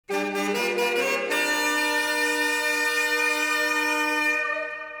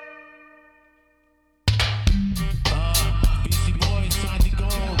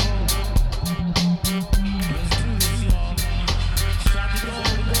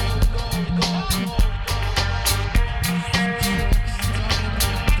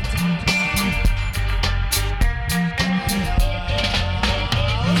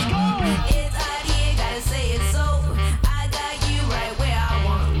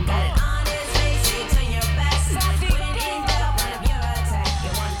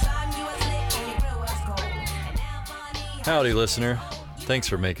Howdy, listener. Thanks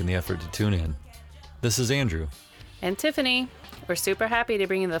for making the effort to tune in. This is Andrew. And Tiffany. We're super happy to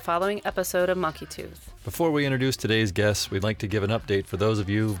bring you the following episode of Monkey Tooth. Before we introduce today's guests, we'd like to give an update for those of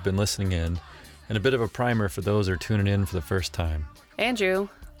you who've been listening in, and a bit of a primer for those who are tuning in for the first time. Andrew,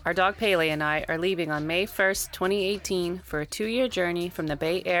 our dog Pele, and I are leaving on May 1st, 2018 for a 2-year journey from the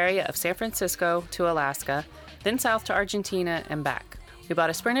Bay Area of San Francisco to Alaska, then south to Argentina and back. We bought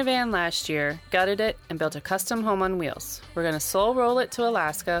a Sprinter van last year, gutted it, and built a custom home on wheels. We're going to soul roll it to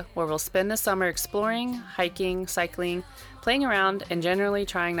Alaska, where we'll spend the summer exploring, hiking, cycling, playing around, and generally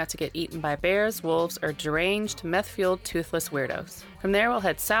trying not to get eaten by bears, wolves, or deranged, meth-fueled, toothless weirdos. From there, we'll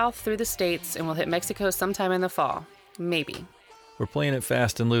head south through the states, and we'll hit Mexico sometime in the fall. Maybe. We're playing it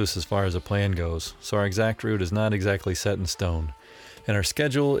fast and loose as far as a plan goes, so our exact route is not exactly set in stone, and our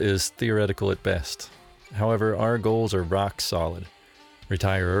schedule is theoretical at best. However, our goals are rock solid.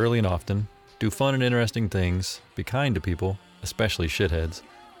 Retire early and often, do fun and interesting things, be kind to people, especially shitheads,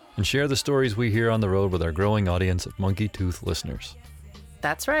 and share the stories we hear on the road with our growing audience of Monkey Tooth listeners.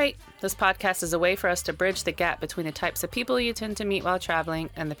 That's right. This podcast is a way for us to bridge the gap between the types of people you tend to meet while traveling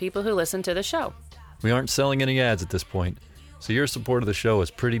and the people who listen to the show. We aren't selling any ads at this point, so your support of the show is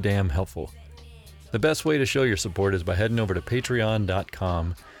pretty damn helpful. The best way to show your support is by heading over to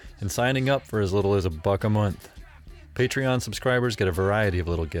patreon.com and signing up for as little as $1 a month. Patreon subscribers get a variety of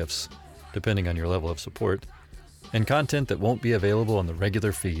little gifts, depending on your level of support, and content that won't be available on the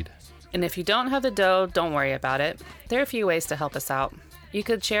regular feed. And if you don't have the dough, don't worry about it. There are a few ways to help us out. You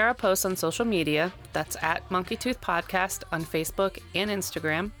could share our posts on social media, that's at Monkey Tooth Podcast on Facebook and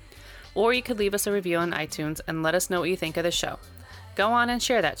Instagram, or you could leave us a review on iTunes and let us know what you think of the show. Go on and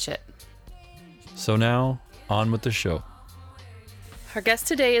share that shit. So now, on with the show. Our guest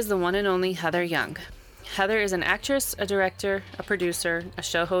today is the one and only Heather Young. Heather is an actress, a director, a producer, a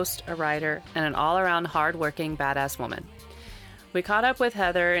show host, a writer, and an all-around hard-working, badass woman. We caught up with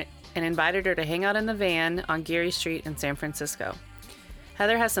Heather and invited her to hang out in the van on Geary Street in San Francisco.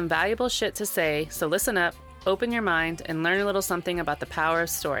 Heather has some valuable shit to say, so listen up, open your mind, and learn a little something about the power of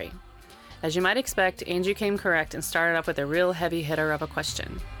story. As you might expect, Andrew came correct and started up with a real heavy hitter of a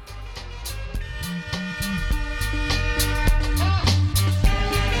question.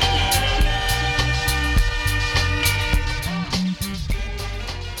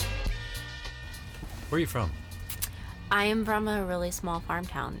 Where are you from? I am from a really small farm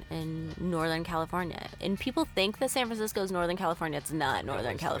town in Northern California. And people think that San Francisco is Northern California. It's not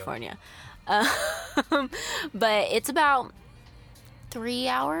Northern California. But it's about 3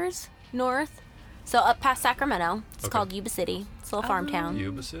 hours north. So up past Sacramento. It's called Yuba City. It's a little farm town.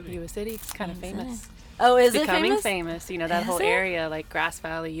 Yuba City. Yuba City, it's kind of famous. Oh, is it Becoming famous? famous. You know, that Is whole it? area, like Grass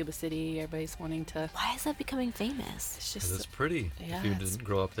Valley, Yuba City, everybody's wanting to... Why is that becoming famous? It's 'Cause just... it's pretty Yeah, if you it's- didn't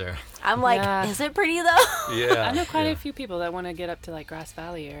grow up there. I'm like, Yeah. is it pretty though? Yeah. I know quite a few people that want to get up to like Grass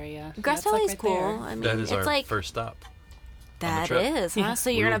Valley area. Grass That's, like, Valley's right cool. there. I mean, That is it's our like first stop. that trip. is, huh? Yeah.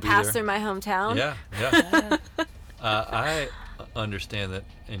 So We you're will gonna be pass there. through my hometown. Yeah. I understand that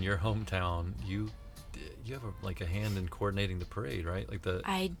in your hometown, you have a hand in coordinating the parade, right? Like the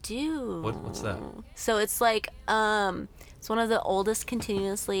I do. what's that? So it's like it's one of the oldest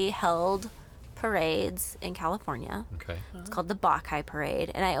continuously held parades in California. Okay. It's called the Bacchai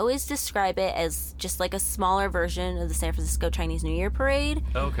Parade, and I always describe it as just like a smaller version of the San Francisco Chinese New Year Parade.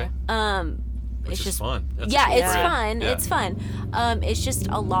 Oh, okay. Which It's is just fun. That's a yeah, cool it's parade. fun. Yeah. It's fun. It's just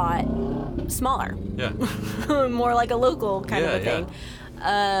a lot smaller, Yeah. more like a local kind of a Yeah,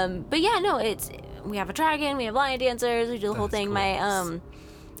 thing. But yeah, no, we have a dragon, we have lion dancers, we do the whole That's thing. cool. My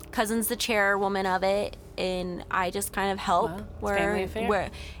cousin's the chairwoman of it, and I just kind of help Wow. It's family affair. where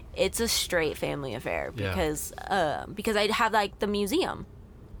it's a straight family affair Yeah. because I have like the museum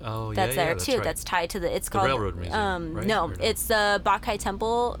Oh, that's yeah, there that's too. right. That's tied to it's The called Railroad Museum, right? No, Or no? it's the Bacchai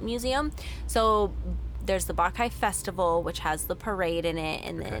Temple Museum. So there's the Bacchai Festival, which has the parade in it,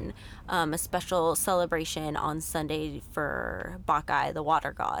 and then a special celebration on Sunday for Bacchai, the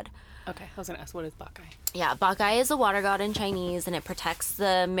water god. Okay, I was going to ask, what is Bacchai? Yeah, Bacchai is a water god in Chinese, and it protects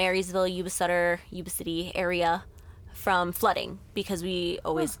the Marysville, Yuba City area from flooding, because we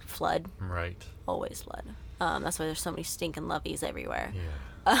always flood. Right. Always flood. That's why there's so many stinking loveys everywhere. Yeah.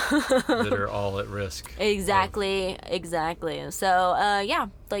 That are all at risk. Exactly. So, yeah,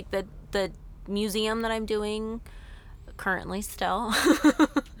 like the museum that I'm doing currently still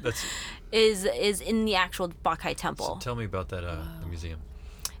That's. is in the actual Bacchai Temple. Tell me about that the museum.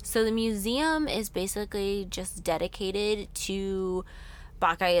 So the museum is basically just dedicated to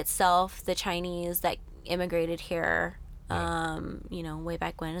Bacchai itself, the Chinese that immigrated here, way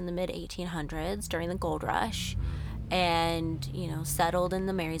back when in the mid 1800s during the gold rush, and settled in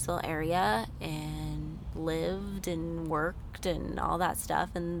the Marysville area and lived and worked and all that stuff,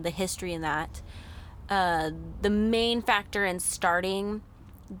 and the history in that. The main factor in starting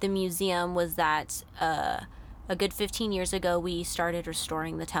the museum was that a good 15 years ago we started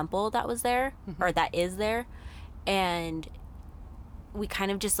restoring the temple that was there, or that is there, and we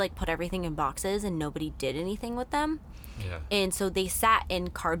kind of just like put everything in boxes and nobody did anything with them. Yeah. And so they sat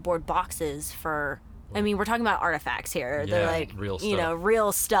in cardboard boxes for, I mean, we're talking about artifacts here. They're like, real stuff. you know,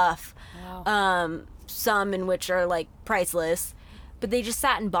 real stuff. Wow. Some in which are like priceless, but they just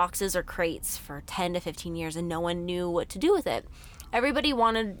sat in boxes or crates for 10 to 15 years and no one knew what to do with it. Everybody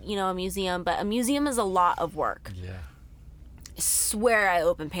wanted, you know, a museum, but a museum is a lot of work. Yeah. I swear I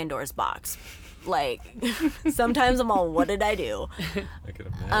opened Pandora's box. Like, sometimes I'm all, what did I do? I could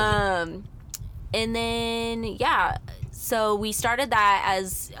imagine. And then, yeah, so we started that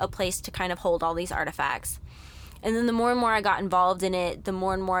as a place to kind of hold all these artifacts. And then the more and more I got involved in it, the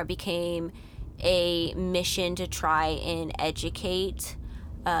more and more it became a mission to try and educate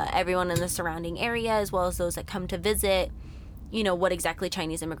everyone in the surrounding area, as well as those that come to visit, you know, what exactly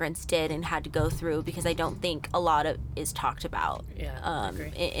Chinese immigrants did and had to go through, because I don't think a lot of is talked about I agree.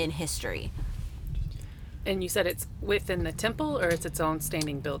 in history. And you said it's within the temple, or it's its own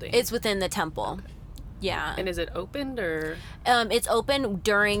standing building? It's within the temple. Yeah. And is it opened, or? It's open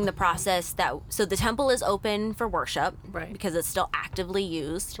during the process so the temple is open for worship, Right. because it's still actively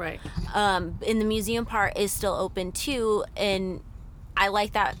used. Right. And the museum part is still open too, and I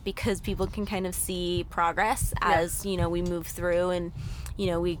like that because people can kind of see progress as, you know, we move through, and, you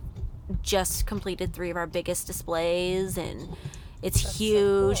know, we just completed 3 of our biggest displays, and it's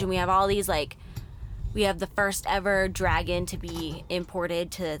huge, and we have all these, like, we have the first ever dragon to be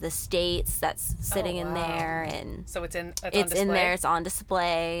imported to the States that's sitting in there, and So it's in there, it's on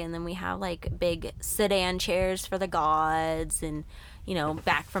display, and then we have like big sedan chairs for the gods, and, you know,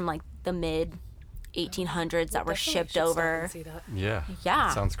 back from like the mid 1800s that were shipped over. See that. Yeah. Yeah.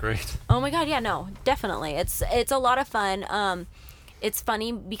 Sounds great. Oh my god, yeah, no, definitely. It's a lot of fun. It's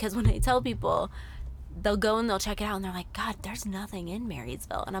funny because when I tell people, they'll go and they'll check it out and they're like, God, there's nothing in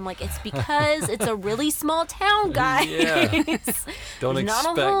Marysville. And I'm like, it's because it's a really small town, guys. Yeah. Don't There's expect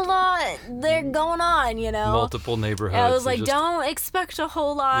not a whole lot there going on, you know. multiple neighborhoods. I was They're like, just- don't expect a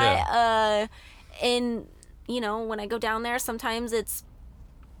whole lot. And, you know, when I go down there, sometimes it's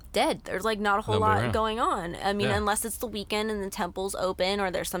dead. There's like not a whole Nobody lot around. going on. I mean, Yeah. unless it's the weekend and the temple's open,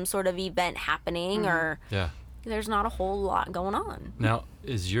 or there's some sort of event happening, or Yeah. there's not a whole lot going on. Now,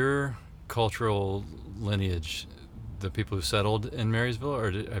 is your cultural lineage the people who settled in Marysville,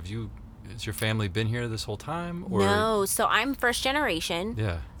 or has your family been here this whole time? Or No, so I'm first generation.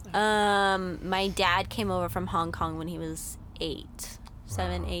 Yeah. My dad came over from Hong Kong when he was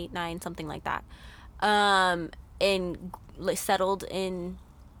 7, 8, 9, something like that. And settled in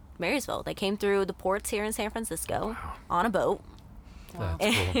Marysville. They came through the ports here in San Francisco on a boat. That's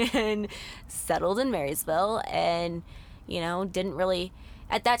cool. And settled in Marysville, and, you know, didn't really,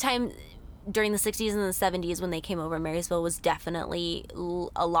 at that time during the 60s and the 70s when they came over, Marysville was definitely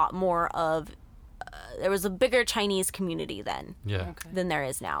a lot more of there was a bigger Chinese community then Yeah. than there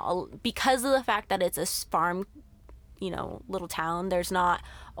is now, because of the fact that it's a farm, you know, little town. There's not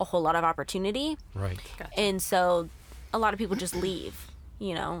a whole lot of opportunity, Right. and so a lot of people just leave,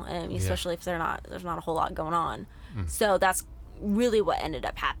 you know, especially if there's not a whole lot going on. So that's really what ended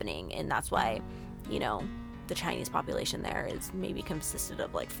up happening, and that's why, you know, the Chinese population there is maybe consisted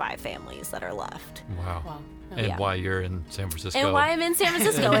of like 5 families that are left. Wow. Wow. And Yeah. why you're in San Francisco. And why I'm in San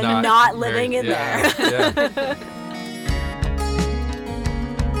Francisco and not not living in yeah. there. Yeah.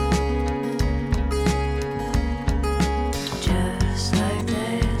 Just like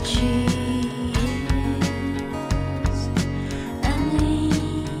that she is, and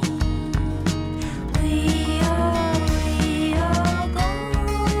we are gone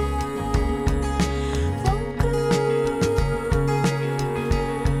for good,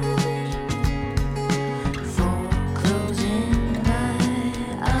 for closing my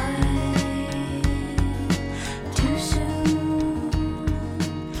eyes too soon.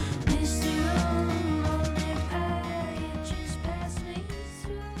 Miss the lonely pages pass me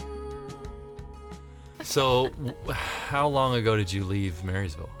through. So, how long ago did you leave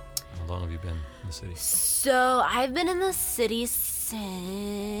Marysville? How long have you been in the city? So I've been in the city since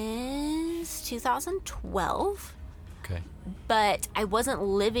 2012, Okay. but I wasn't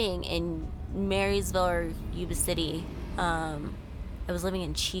living in Marysville or Yuba City. I was living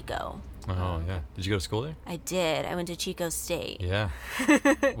in Chico. Oh, yeah. Did you go to school there? I did. I went to Chico State. Yeah. We've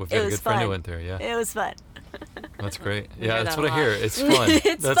got a was good friend who fun. went there, yeah. It was fun. That's great. We Yeah, hear that's that what a I hear. lot. It's fun.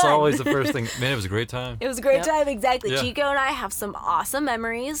 It's That's fun. always the first thing. Man, it was a great time. It was a great Yep. time, exactly. Yeah. Chico and I have some awesome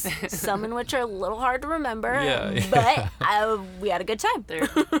memories, some in which are a little hard to remember. Yeah. But we had a good time. They're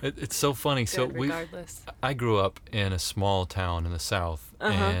It's so funny. So good regardless. I grew up in a small town in the South,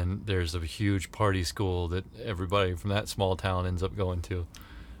 and there's a huge party school that everybody from that small town ends up going to.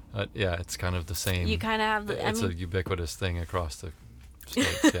 Yeah, it's kind of the same. You kind of have the. It's a ubiquitous thing across the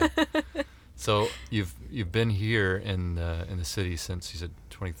states. Yeah. So you've been here in the city since you said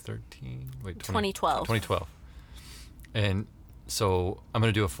 2013. Wait, 2012. 2012. And so I'm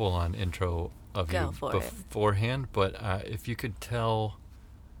gonna do a full-on intro of Go you for it. beforehand, but if you could tell,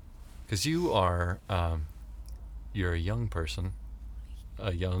 because you are you're a young person,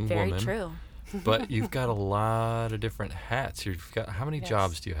 a young Very woman, true. but you've got a lot of different hats. You've got how many Yes.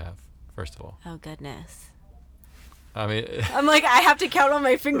 jobs do you have? First of all, Oh, goodness. I mean. I'm like, I have to count on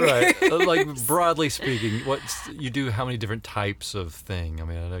my fingers. Right. Like broadly speaking, what's you do? How many different types of thing? I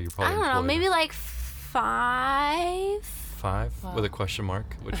mean, I know you're I probably don't know, employed maybe in like 5? 5 with a Wow. question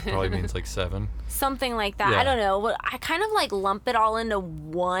mark, which probably means like 7. Something like that. Yeah. I don't know. But I kind of like lump it all into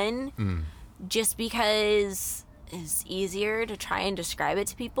one Mm. just because it's easier to try and describe it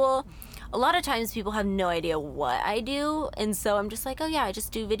to people. A lot of times people have no idea what I do, and so I'm just like, oh yeah, I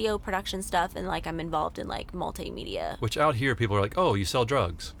just do video production stuff, and like I'm involved in like multimedia. Which out here people are like, oh, you sell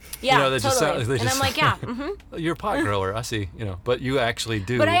drugs. Yeah, you know, they totally. just sound, they And just I'm like, yeah, you're a pot grower. I see. You know, but you actually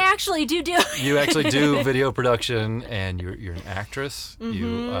do. but I actually do. You actually do video production, and you're an actress.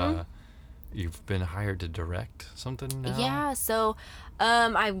 Mm-hmm. You've been hired to direct something now. Yeah, so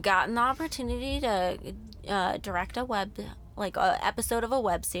I've gotten the opportunity to direct a episode of a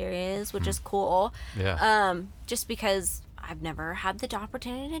web series, which is cool. Yeah. Just because I've never had the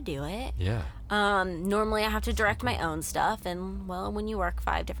opportunity to do it. Yeah. Normally I have to direct my own stuff, and well, when you work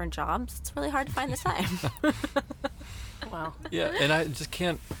 5 different jobs, it's really hard to find the time. Wow. Yeah, and I just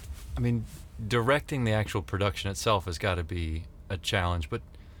can't. I mean, directing the actual production itself has got to be a challenge, but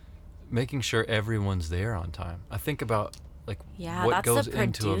making sure everyone's there on time. I think about like Yeah, what that's goes the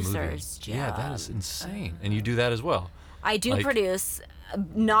into a movie. producer's Yeah, that job. is insane, and you do that as well. I do Like- produce,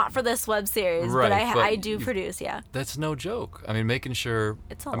 not for this web series, Right, but but I do you- produce, yeah. That's no joke. I mean, making sure.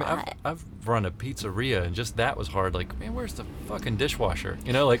 It's a I mean, lot. I've run a pizzeria, and just that was hard. Like, man, where's the fucking dishwasher?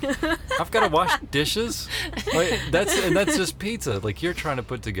 You know, like I've got to wash dishes. Like that's just pizza. Like you're trying to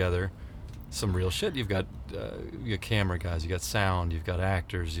put together some real shit. You've got camera guys, you got sound, you've got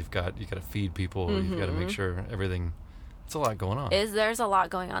actors, you got to feed people, you've got to make sure everything. It's a lot going on. There's a lot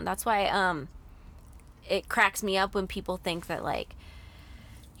going on. That's why it cracks me up when people think that like,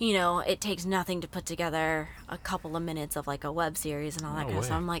 you know, it takes nothing to put together a couple of minutes of like a web series and all that No kind of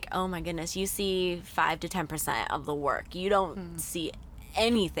stuff. way. I'm like, oh my goodness, you see 5 to 10% of the work. You don't see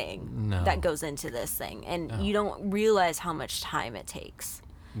anything No. that goes into this thing, and No. you don't realize how much time it takes.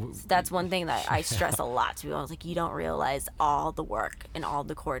 So that's one thing that I stress a lot to people. I was like, you don't realize all the work and all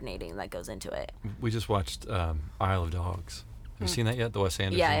the coordinating that goes into it. We just watched Isle of Dogs. Have you seen that yet? The Wes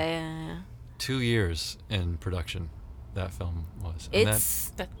Anderson. Yeah. 2 years in production, that film was. And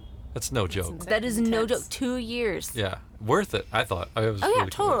It's that's no joke. insane. that is no Intense. joke. 2 years. Yeah, worth it. I thought. I was Oh yeah,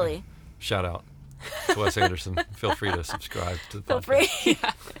 really cool. totally. Shout out to Wes Anderson. Feel free to subscribe to the Feel podcast.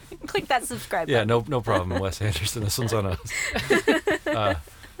 free. Click that subscribe Yeah, button. no problem, Wes Anderson. This one's on us.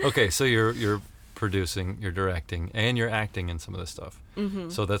 Okay, so you're producing, you're directing, and you're acting in some of this stuff. Mm-hmm.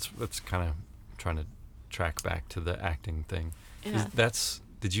 So that's kind of trying to track back to the acting thing. Yeah.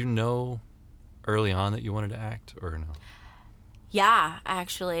 Did you know early on that you wanted to act, or no? Yeah,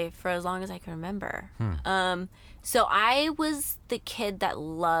 actually, for as long as I can remember. So I was the kid that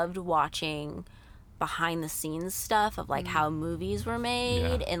loved watching behind the scenes stuff of like how movies were made,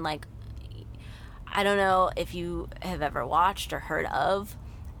 Yeah. and like, I don't know if you have ever watched or heard of,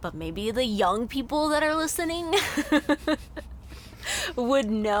 but maybe the young people that are listening would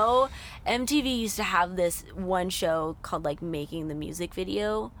know. MTV used to have this one show called like Making the Music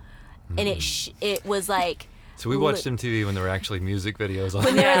Video, and it was like So we watched MTV when there were actually music videos on.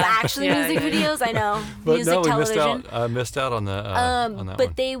 when there was Yeah. actually Yeah, music yeah. videos. I know, But music no, we television. missed out on the on that But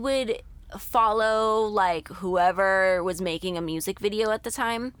one. they would follow like whoever was making a music video at the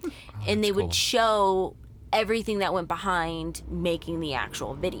time, and they that's would cool. show everything that went behind making the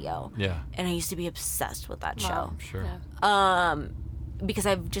actual video. Yeah, And I used to be obsessed with that show I'm sure. Yeah. because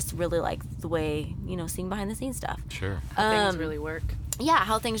I just really like the way, you know, seeing behind the scenes stuff. Sure. Things really work. Yeah,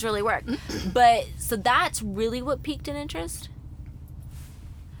 how things really work. But so that's really what piqued an interest.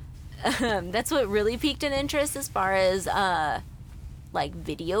 That's what really piqued an interest as far as like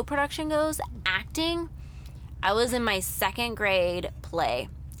video production goes. Acting, I was in my 2nd grade play.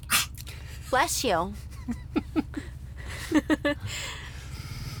 Bless you.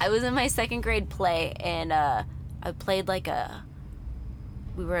 I was in my second grade play, and I played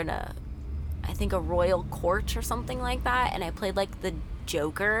we were in I think a royal court or something like that, and I played like the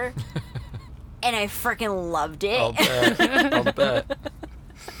Joker, and I freaking loved it. I'll bet.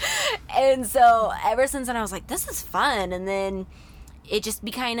 And so ever since then, I was like, this is fun. And then it just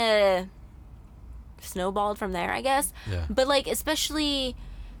kind of snowballed from there, I guess. Yeah. But like, especially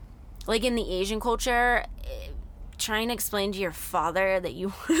like in the Asian culture, trying to explain to your father that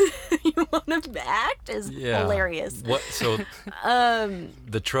you want to act is hilarious. What? So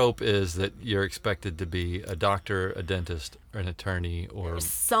the trope is that you're expected to be a doctor, a dentist, or an attorney, or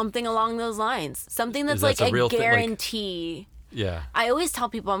something along those lines. Something that's Is that like a real a thing? Like- guarantee. yeah. I always tell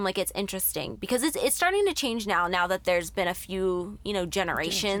people, I'm like, it's interesting because it's starting to change now that there's been a few,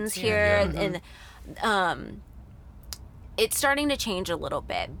 generations here, and it's starting to change a little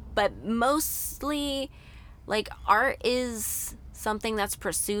bit, but mostly like art is something that's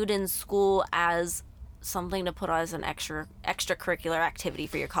pursued in school as something to put as an extracurricular activity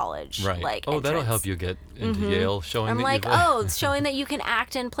for your college. Right. Like, that'll entrance. help you get into Yale, showing I'm that like, you've showing that you can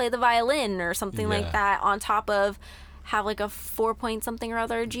act and play the violin or something Yeah. like that, on top of have like a 4-point something or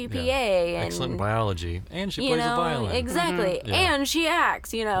other GPA. And, excellent biology, and she plays the violin. Exactly. Yeah. And she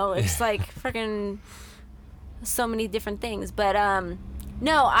acts, it's like freaking so many different things. But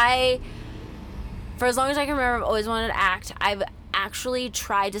no, for as long as I can remember, I've always wanted to act. I've actually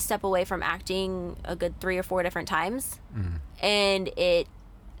tried to step away from acting a good 3 or 4 different times, and it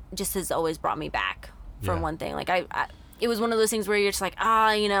just has always brought me back from Yeah. one thing. Like it was one of those things where you're just like,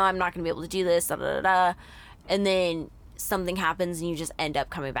 I'm not gonna be able to do this, da da da da, and then something happens and you just end up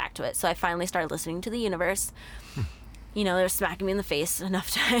coming back to it. So I finally started listening to the universe. They're smacking me in the face enough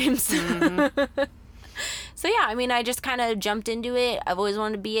times. So yeah, I mean, I just kind of jumped into it. I've always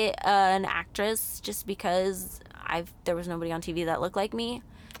wanted to be an actress just because there was nobody on TV that looked like me.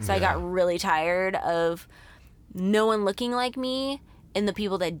 So I Yeah. got really tired of no one looking like me, and the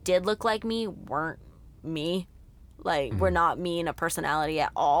people that did look like me weren't me. Like, were not me in a personality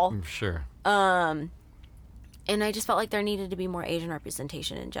at all. Sure. And I just felt like there needed to be more Asian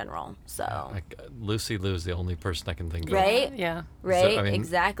representation in general. So, Lucy Liu's the only person I can think of. right? Yeah. Right? I mean,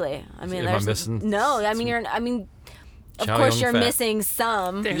 exactly. I mean, am I there's missing no. I mean, of Chow course, you're Yun-fat. missing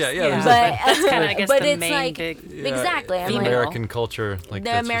some. There's- Yeah, there's But That's kind of, I guess, but the it's main like big. exactly. I'm the like, American culture, like the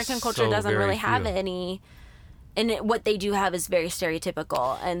that's American just culture so doesn't very really have few. any, and what they do have is very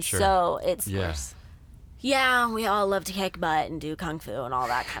stereotypical, and Sure. so it's Yeah. yeah, we all love to kick butt and do kung fu and all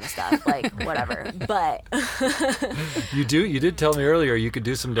that kind of stuff, like whatever. But You did tell me earlier you could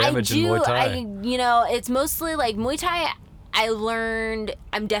do some damage in Muay Thai. It's mostly like Muay Thai. I learned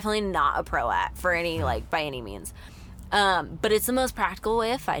I'm definitely not a pro at for any like by any means. But it's the most practical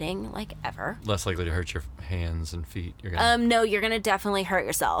way of fighting like ever. Less likely to hurt your hands and feet. You're gonna... No, you're gonna definitely hurt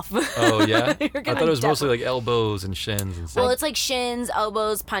yourself. Oh yeah? I You're thought gonna it was mostly like elbows and shins and stuff. Well, it's like shins,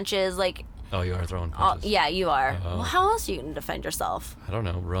 elbows, punches, like Oh, you are throwing punches. yeah, you are. Oh. Well, how else are you gonna defend yourself? I don't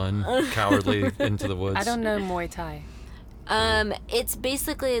know. Run cowardly into the woods. I don't know Muay Thai. It's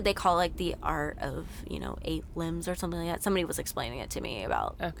basically they call it like the art of 8 limbs or something like that. Somebody was explaining it to me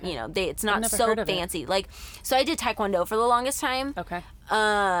about Okay. it's not never so heard of it. fancy. Like, so I did Taekwondo for the longest time. Okay.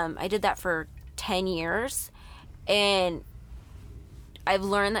 I did that for 10 years, and I've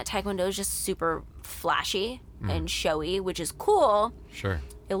learned that Taekwondo is just super flashy and showy, which is cool. Sure.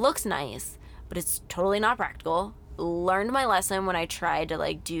 It looks nice, but it's totally not practical. Learned my lesson when I tried to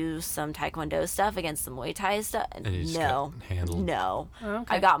like do some Taekwondo stuff against the Muay Thai stuff. And you just No, got handled. no, Oh,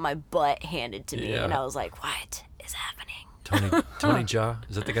 okay. I got my butt handed to me, Yeah. and I was like, "What is happening?" Tony Jaa,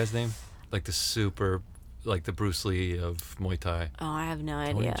 is that the guy's name? Like the super, like the Bruce Lee of Muay Thai. Oh, I have no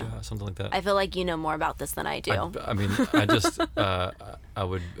Tony idea. Jaa, something like that. I feel like you know more about this than I do. I mean, I just I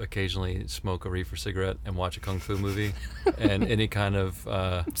would occasionally smoke a reefer cigarette and watch a kung fu movie, and any kind of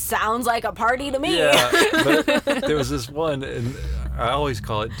Sounds like a party to me. yeah. But there was this one, and I always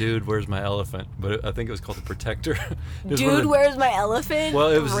call it "Dude, Where's My Elephant?" But I think it was called The Protector. It was one of Dude, the- where's my elephant? Well,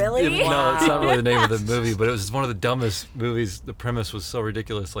 it was really. no, it's not really the name of the movie, but it was one of the dumbest movies. The premise was so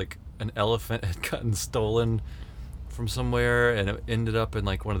ridiculous. Like an elephant had gotten stolen from somewhere, and it ended up in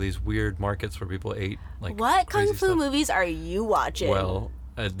like one of these weird markets where people ate like What kung crazy fu stuff. movies are you watching? Well,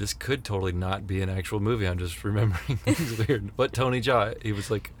 this could totally not be an actual movie. I'm just remembering things weird. But Tony Jaa, he was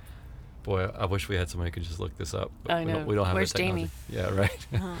like, boy, I wish we had somebody who could just look this up. But I know. We don't have Where's that technology. Jamie? Yeah, right.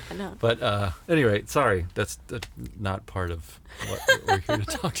 I know. But anyway, sorry, that's not part of what we're here to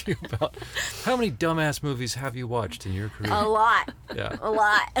talk to you about. How many dumbass movies have you watched in your career? A lot. Yeah. A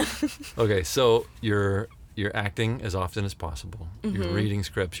lot. Okay, so you're you're acting as often as possible. Mm-hmm. You're reading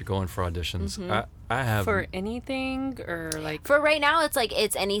scripts. You're going for auditions. I have For anything or like For right now, it's like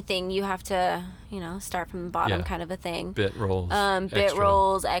it's anything. You have to, start from the bottom, Yeah. kind of a thing. bit roles. Bit extra.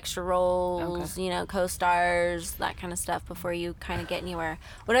 roles, extra roles, Okay. Co-stars, that kind of stuff before you kind of get anywhere.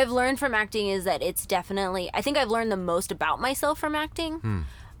 What I've learned from acting is that it's definitely, I think I've learned the most about myself from acting.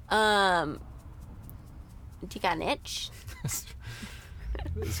 Do you got an itch?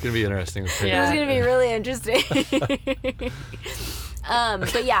 It's gonna be interesting. Yeah. It's going to be really interesting.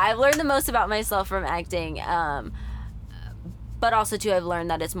 But yeah, I've learned the most about myself from acting. But also too, I've learned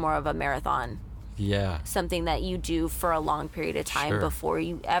that it's more of a marathon. Yeah. Something that you do for a long period of time Sure. before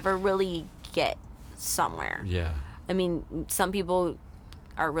you ever really get somewhere. Yeah. I mean, some people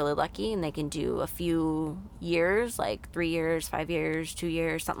are really lucky and they can do a few years, like 3 years, 5 years, 2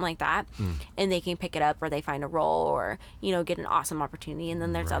 years, something like that. And they can pick it up or they find a role or, get an awesome opportunity. And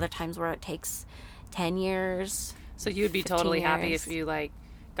then there's Right. other times where it takes 10 years. so you'd be 15 totally happy years. if you like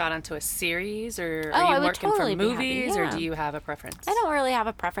got onto a series or Oh, are I you would working totally for be happy, movies or yeah. do you have a preference? I don't really have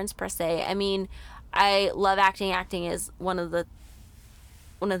a preference per se. I mean, I love acting. Acting is one of the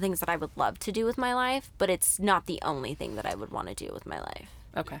things that I would love to do with my life, but it's not the only thing that I would want to do with my life.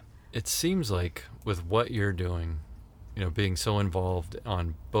 Okay. It seems like with what you're doing, being so involved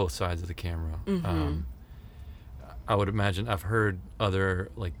on both sides of the camera, I would imagine I've heard other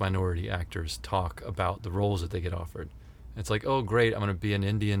like minority actors talk about the roles that they get offered. It's like, oh, great, I'm going to be an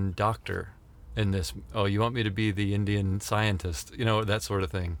Indian doctor in this. Oh, you want me to be the Indian scientist? That sort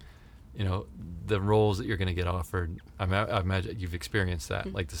of thing. The roles that you're going to get offered. I imagine you've experienced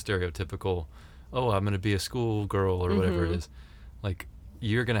that, like the stereotypical, oh, I'm going to be a schoolgirl or whatever it is. Like,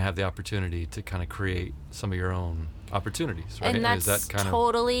 you're going to have the opportunity to kind of create some of your own opportunities, right? And that's Is that kind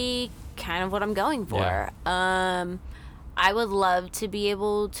totally kind of what I'm going for. Yeah. I would love to be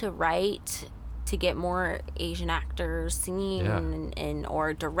able to write to get more Asian actors singing Yeah. and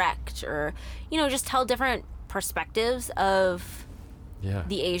or direct or just tell different perspectives of yeah,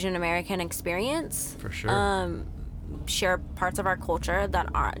 the Asian American experience. for sure. Share parts of our culture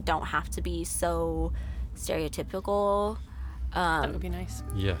that don't have to be so stereotypical. That would be nice.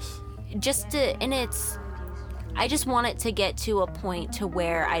 Yes. I just want it to get to a point to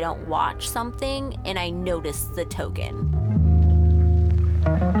where I don't watch something and I notice the token.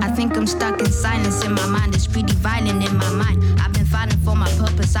 I think I'm stuck in silence in my mind. It's pretty violent in my mind. I've been fighting for my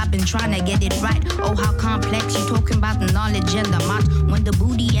purpose. I've been trying to get it right. Oh, how complex. You talking about the knowledge and the march. When the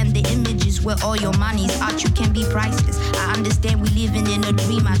booty and the images where all your money's out, you can be priceless. I understand we living in a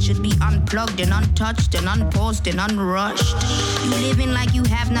dream. I should be unplugged and untouched and unpaused and unrushed. You living like you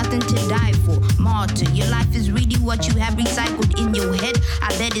have nothing to die for. Martyr, your life is really what you have recycled in your head. I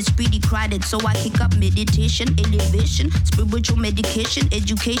bet it's pretty crowded, so I kick up meditation, elevation, spiritual medication.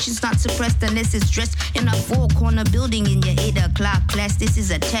 Education's not suppressed unless it's dressed in a four-corner building in your 8 o'clock class. This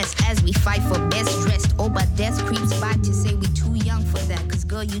is a test as we fight for best dressed. Oh, but death creeps by to say we too young for that. Cause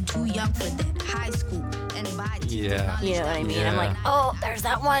girl, you too young for that. High school and body. Yeah. You know what I mean? I'm Yeah. like, oh, there's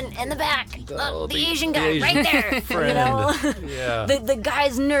that one in the back. Oh, Look, the the Asian guy Asian right there. friend. Yeah. the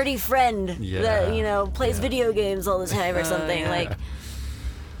guy's nerdy friend Yeah. that plays Yeah. video games all the time or something. yeah. Like,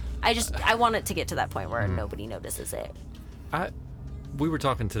 I want it to get to that point where nobody notices it. We were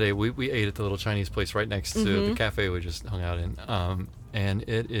talking today. We ate at the little Chinese place right next to the cafe we just hung out in, and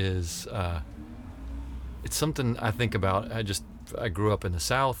it is it's something I think about. I grew up in the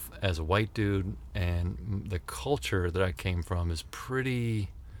South as a white dude, and the culture that I came from is pretty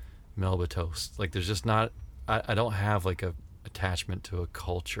Melba toast. Like, there's just not. I don't have like a attachment to a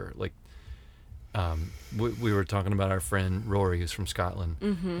culture. Like, we were talking about our friend Rory, who's from Scotland,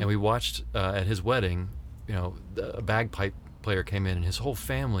 and we watched at his wedding. A bagpipe player came in and his whole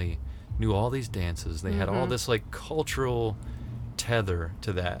family knew all these dances. They had all this like cultural tether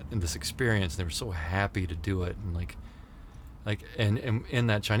to that and this experience. They were so happy to do it. And and in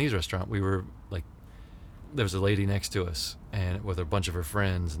that Chinese restaurant, we were like, there was a lady next to us and with a bunch of her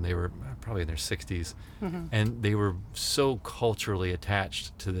friends, and they were probably in their 60s, and they were so culturally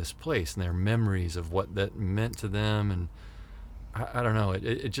attached to this place and their memories of what that meant to them. And I don't know,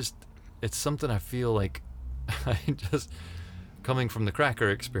 it's something I feel like I just, coming from the cracker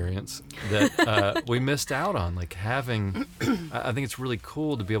experience, that we missed out on, like having. I think it's really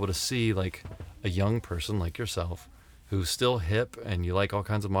cool to be able to see like a young person like yourself who's still hip and you like all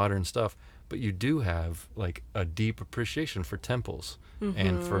kinds of modern stuff, but you do have like a deep appreciation for temples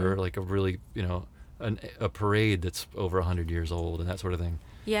and for like a really a parade that's over 100 years old and that sort of thing.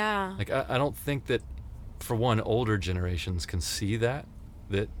 Yeah. Like I don't think that, for one, older generations can see that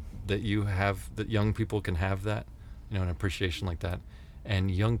you have, that young people can have that, an appreciation like that.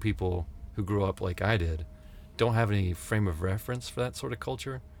 And young people who grew up like I did don't have any frame of reference for that sort of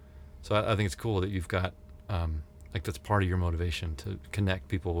culture. So I think it's cool that you've got, like, that's part of your motivation to connect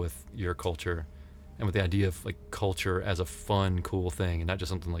people with your culture and with the idea of, like, culture as a fun, cool thing, and not just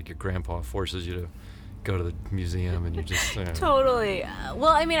something like your grandpa forces you to go to the museum and you just... Totally.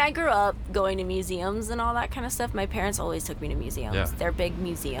 Well, I mean, I grew up going to museums and all that kind of stuff. My parents always took me to museums. Yeah. They're big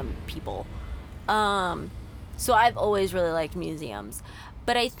museum people. So I've always really liked museums.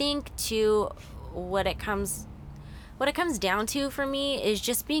 But I think, too, what it comes down to for me is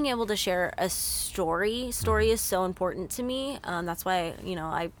just being able to share a story. Story is so important to me. That's why,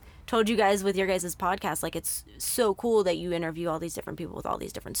 I told you guys with your guys' podcast, like, it's so cool that you interview all these different people with all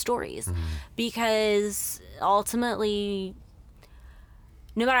these different stories. Because ultimately,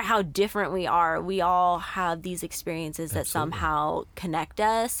 no matter how different we are, we all have these experiences that somehow connect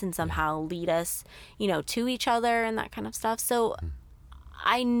us and somehow lead us, to each other and that kind of stuff. So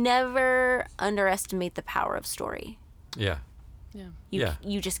I never underestimate the power of story. Yeah.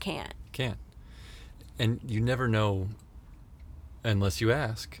 You just can't. Can't. And you never know unless you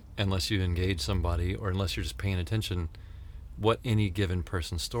ask, unless you engage somebody, or unless you're just paying attention, what any given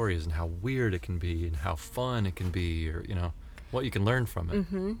person's story is and how weird it can be and how fun it can be, or, what you can learn from it.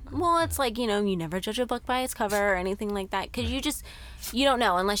 Well, it's like, you never judge a book by its cover or anything like that, because you don't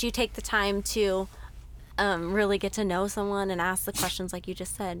know unless you take the time to really get to know someone and ask the questions like you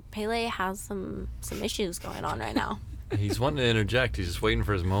just said. Pele has some issues going on right now. He's wanting to interject. He's just waiting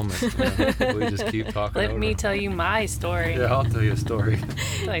for his moment. We just keep talking. Let me tell you my story. Yeah, I'll tell you a story.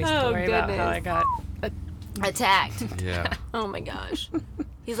 Tell you a story about how I got attacked. Yeah. Oh my gosh.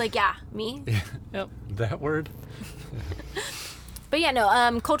 He's like, yeah, me. Yep. That word. But yeah,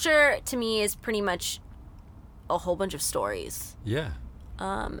 no. Culture to me is pretty much a whole bunch of stories. Yeah.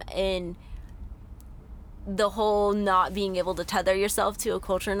 And the whole not being able to tether yourself to a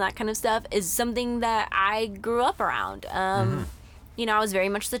culture and that kind of stuff is something that I grew up around. I was very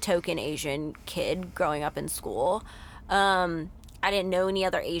much the token Asian kid growing up in school. I didn't know any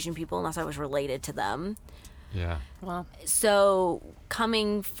other Asian people unless I was related to them. Yeah. Well, so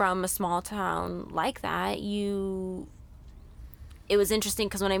coming from a small town like that, it was interesting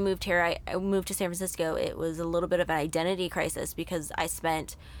because when I moved here, I moved to San Francisco, it was a little bit of an identity crisis because I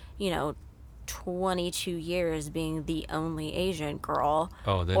spent, 22 years being the only Asian girl,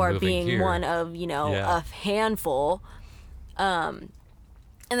 or being here. one of, a handful. And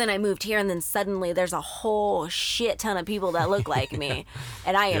then I moved here, and then suddenly there's a whole shit ton of people that look like me,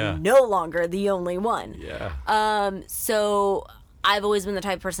 and I am no longer the only one. Yeah. So I've always been the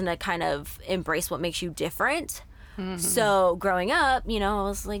type of person to kind of embrace what makes you different. So growing up, I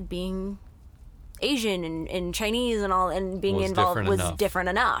was like being Asian and Chinese and all, and being involved was different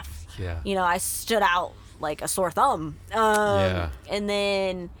enough. Yeah. I stood out like a sore thumb. And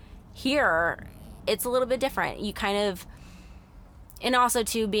then here, it's a little bit different. You kind of, and also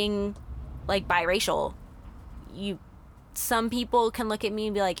too, being like biracial, some people can look at me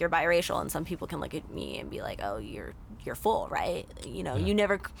and be like, you're biracial, and some people can look at me and be like, oh, you're full, right? You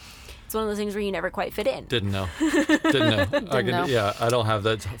never. It's one of those things where you never quite fit in. Didn't know. Didn't know. know. I don't have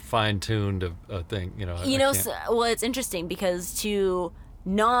that fine-tuned thing. Well, it's interesting because to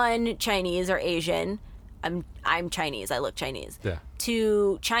non-Chinese or Asian, I'm Chinese. I look Chinese. Yeah.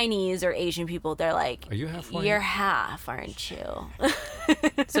 To Chinese or Asian people, they're like, "Are you half white? You're half, aren't you?"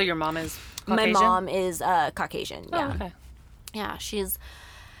 So your mom is Caucasian? My mom is Caucasian. Yeah. Oh, okay. Yeah,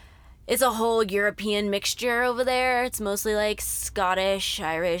 it's a whole European mixture over there. It's mostly like Scottish,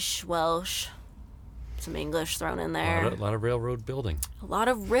 Irish, Welsh, some English thrown in there. A lot of railroad building.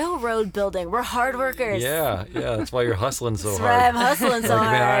 We're hard workers. Yeah, that's why you're hustling so hard. That's why I'm hustling so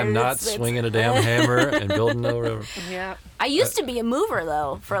hard. Man, I'm not swinging a damn hammer and building no railroad. Yeah. I used to be a mover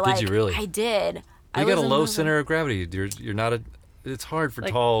though. Did you really? I did. You got a low center of gravity. You're not a. It's hard for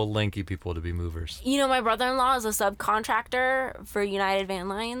tall, lanky people to be movers. My brother-in-law is a subcontractor for United Van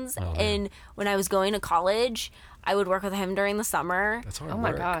Lines, and when I was going to college, I would work with him during the summer. That's hard work.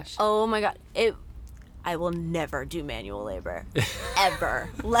 work. My gosh. Oh my god. I will never do manual labor. Ever.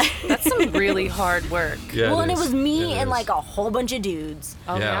 That's some really hard work. Yeah, and it was me and like a whole bunch of dudes.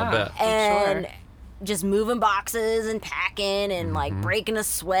 Oh, yeah. I'll bet. And just moving boxes and packing and like breaking a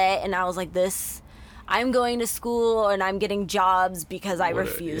sweat, and I was like, I'm going to school and I'm getting jobs because I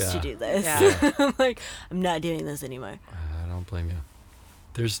refuse to do this. Yeah. I'm like, I'm not doing this anymore. I don't blame you.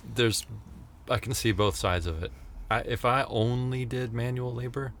 There's I can see both sides of it. If I only did manual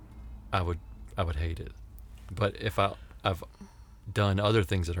labor, I would hate it. But if I've done other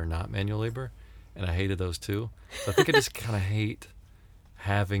things that are not manual labor, and I hated those too. So I think I just kind of hate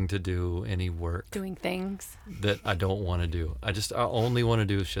having to do any work. Doing things that I don't want to do. I only want to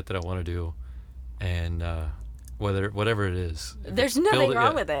do shit that I want to do. and whatever it is. There's nothing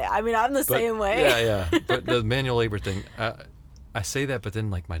wrong with it. I mean, I'm the same way. Yeah. But the manual labor thing, I say that, but then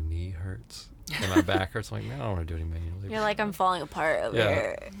like my knee hurts and my back hurts. I'm like, man, I don't want to do any manual labor. You're like, I'm falling apart over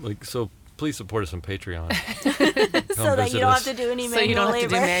here. Like, so please support us on Patreon. So that you don't have to do any manual labor. So you don't have to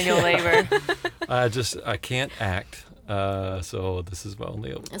do manual labor. I can't act. So this is my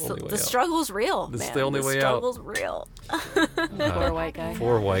only way The out. struggle's real, This man. is the only way out. The struggle's real. Poor white guy.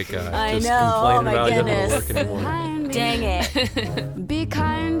 Poor white guy. I just know, oh complaining my about he doesn't goodness. want to work anymore. Dang it. Be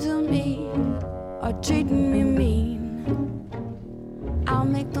kind to me or treating me mean. I'll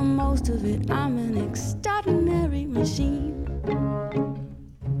make the most of it. I'm an extraordinary machine.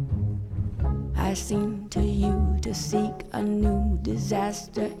 I seem to you to seek a new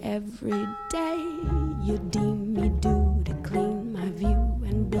disaster every day. You deem me due to clean my view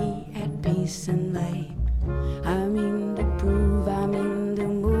and be at peace and lay. I mean to prove, I mean to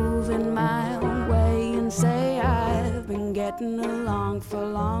move in my own way and say I've been getting along for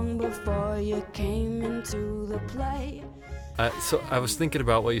long before you came into the play. So I was thinking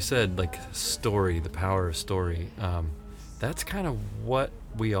about what you said, like story, the power of story. That's kind of what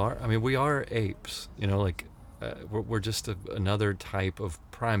we are. I mean, we are apes, like we're just another type of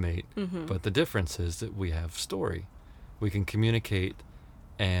primate. Mm-hmm. But the difference is that we have story. We can communicate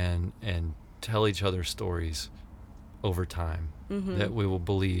and tell each other stories over time that we will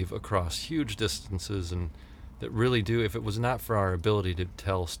believe across huge distances, and that really do. If it was not for our ability to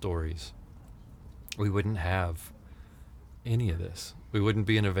tell stories, we wouldn't have any of this. We wouldn't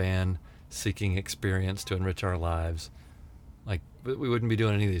be in a van seeking experience to enrich our lives. Like, we wouldn't be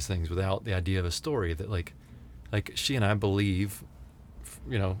doing any of these things without the idea of a story that like she and I believe,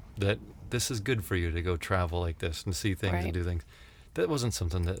 that this is good for you to go travel like this and see things and do things. That wasn't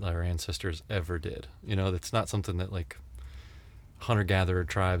something that our ancestors ever did. That's not something that like hunter-gatherer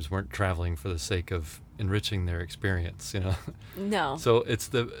tribes weren't traveling for the sake of enriching their experience, No. So it's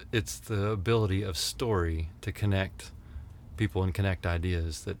the ability of story to connect people and connect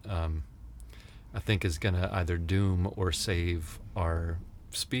ideas that I think is going to either doom or save our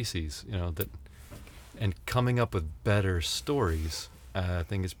species, and coming up with better stories, I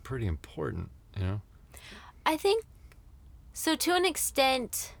think is pretty important, I think so, to an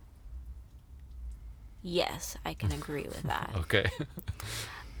extent. Yes, I can agree with that. Okay.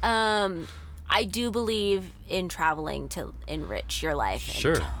 I do believe in traveling to enrich your life.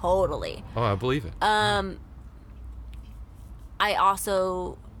 Sure. Totally. Oh, I believe it. I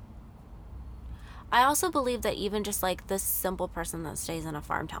also believe that even just like this simple person that stays in a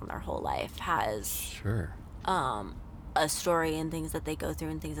farm town their whole life has Sure. A story and things that they go through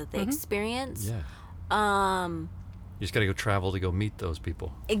and things that they experience. Yeah. You just got to go travel to go meet those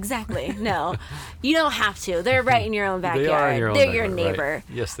people. Exactly. No, you don't have to. They're right in your own backyard. They are in your own They're backyard, your neighbor.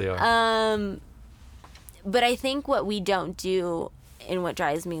 Right. Yes, they are. But I think what we don't do, and what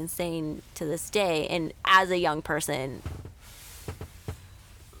drives me insane to this day, and as a young person,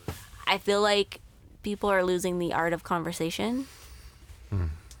 I feel like people are losing the art of conversation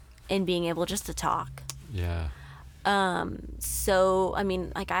and being able just to talk. Yeah. So, I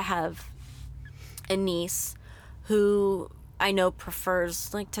mean, like, I have a niece who I know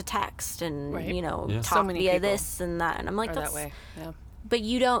prefers like to text and So talk many via people this and that, and I'm like, Or that's that way. Yeah. but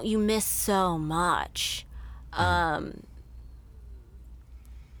you miss so much. I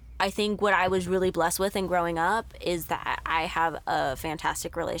think what I was really blessed with in growing up is that I have a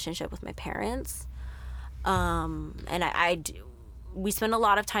fantastic relationship with my parents. And we spend a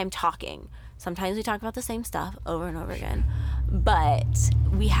lot of time talking. Sometimes we talk about the same stuff over and over again, but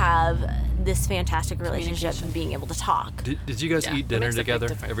we have this fantastic relationship of being able to talk. Did you guys eat dinner makes a big together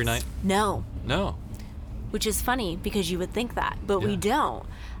difference. every night? No, Which is funny because you would think that, but we Yeah.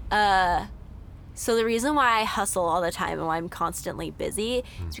 don't. So the reason why I hustle all the time and why I'm constantly busy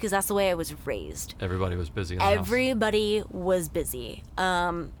is because that's the way I was raised. Everybody was busy in the house. Everybody was busy.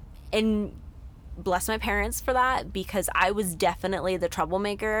 And bless my parents for that, because I was definitely the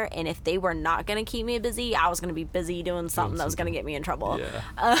troublemaker, and if they were not going to keep me busy, I was going to be busy doing something that was going to get me in trouble.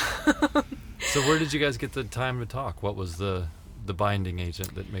 Yeah. So where did you guys get the time to talk? What was the binding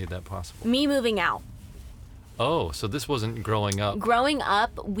agent that made that possible? Me moving out. Oh, so this wasn't growing up. Growing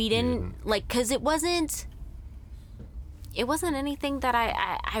up, we didn't like, because it wasn't anything that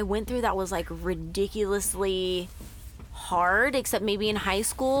I went through that was like ridiculously hard, except maybe in high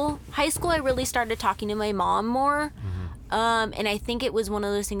school. High school, I really started talking to my mom more. And I think it was one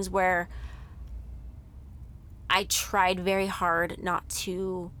of those things where I tried very hard not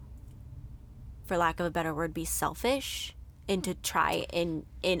to, for lack of a better word, be selfish and to try and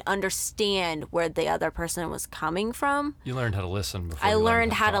understand where the other person was coming from. You learned how to listen before I you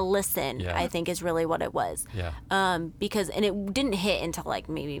learned how to talk. listen, Yeah. I think is really what it was. Yeah. Because, and it didn't hit until like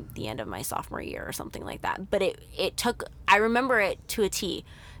maybe the end of my sophomore year or something like that. But it took, I remember it to a T,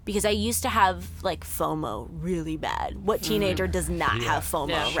 because I used to have like FOMO really bad. What teenager does not have FOMO,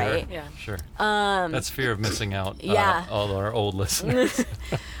 Yeah, sure. right? Yeah. Sure. That's fear of missing out. Yeah. All our old listeners.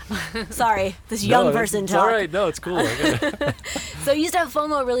 Sorry, this young person it's talk. all right. No, it's cool. I get it. So I used to have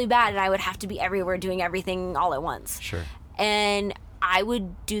FOMO really bad, and I would have to be everywhere doing everything all at once. Sure. And I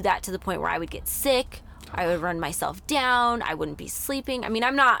would do that to the point where I would get sick. I would run myself down. I wouldn't be sleeping. I mean,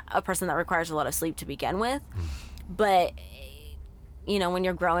 I'm not a person that requires a lot of sleep to begin with, but you know, when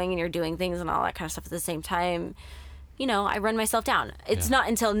you're growing and you're doing things and all that kind of stuff at the same time, you know, I run myself down. It's not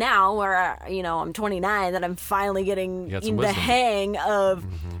until now where, you know, I'm 29 that I'm finally getting You got some the wisdom. hang of,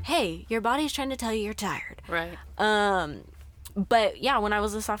 hey, your body's trying to tell you you're tired. Right. But yeah, when I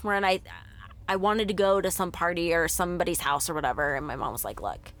was a sophomore and I wanted to go to some party or somebody's house or whatever, and my mom was like,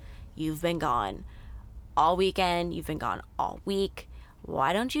 look, you've been gone all weekend, you've been gone all week.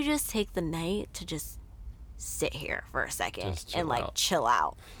 Why don't you just take the night to just sit here for a second Just chill and like out. chill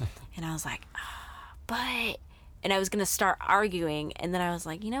out? And I was like, but, and I was gonna start arguing, and then I was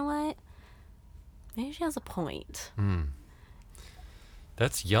like, you know what? Maybe she has a point.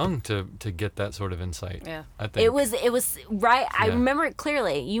 That's young to get that sort of insight. Yeah. I think. It was right. I Yeah. remember it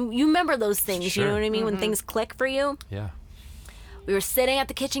clearly. You remember those things, you know Sure. what I mean? When things click for you. Yeah. We were sitting at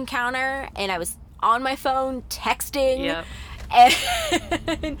the kitchen counter, and I was on my phone texting. Yep.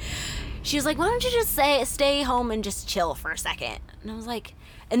 And she was like, why don't you just stay home and just chill for a second? And I was like,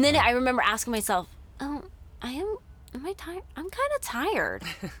 and then I remember asking myself, oh, am I tired? I'm kind of tired.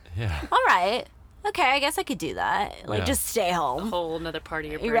 Yeah. All right. Okay, I guess I could do that. Like, Yeah. just stay home. Whole another part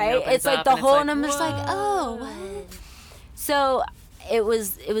of your brain Right? opens It's like up, the and whole, it's and I'm just like, oh, what? So it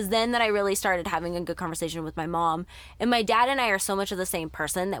was then that I really started having a good conversation with my mom. And my dad and I are so much of the same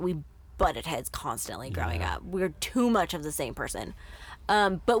person that we butted heads constantly growing up. We were too much of the same person.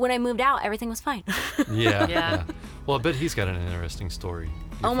 But when I moved out, everything was fine. Yeah. Yeah. Well, I bet he's got an interesting story. your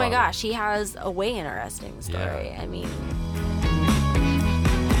Oh my father. gosh, he has a way interesting story. Yeah. I mean,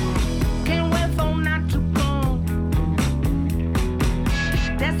 Can't wait for night to come.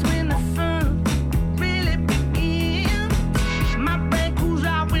 That's when the sun really begins. My brain cools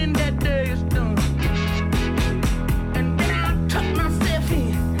out when that day is done. And then I tuck myself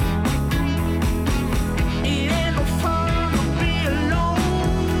in. It ain't no fun to be alone.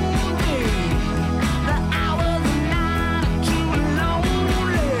 The hours of night are too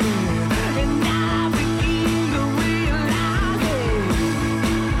lonely. And I begin to realize it.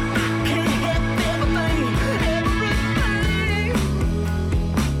 Can't have everything.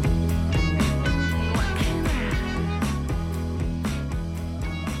 What can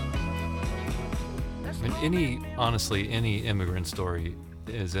I mean, honestly, any immigrant story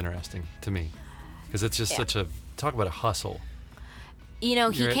is interesting to me because it's just such a talk about a hustle. you know,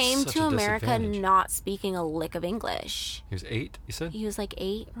 he You're at came such to a America disadvantage. not speaking a lick of English. He was 8, you said? He was like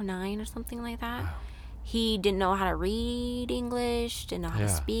 8 or 9 or something like that. He didn't know how to read English, didn't know how Yeah.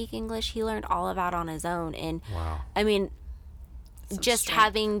 to speak English. He learned all of that on his own. And Wow. I mean, just strength.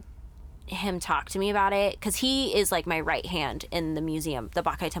 having him talk to me about it, because he is like my right hand in the museum, the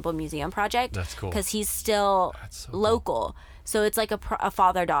Bacchae Temple Museum project. That's cool. Because he's still That's so cool. local. So it's like a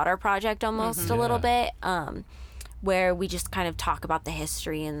father-daughter project almost a little bit, where we just kind of talk about the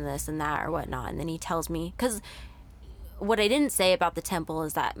history and this and that or whatnot. And then he tells me, because what I didn't say about the temple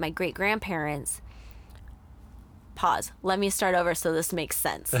is that my great-grandparents, pause, let me start over so this makes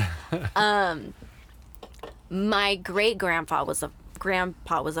sense. My great-grandpa was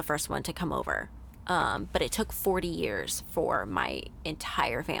the first one to come over. But it took 40 years for my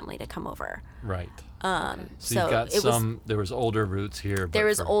entire family to come over. Right. So So you've got it was, some, there was older roots here. there but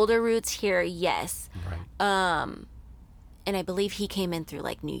was for- older roots here, yes. Right. And I believe he came in through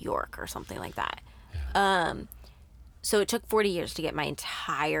like New York or something like that. So it took 40 years to get my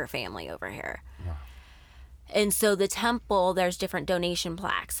entire family over here. And so the temple, there's different donation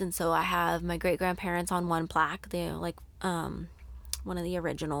plaques. And so I have my great grandparents on one plaque. They're like one of the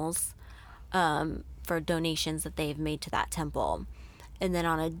originals for donations that they've made to that temple. And then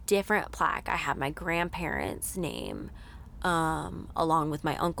on a different plaque, I have my grandparents' name along with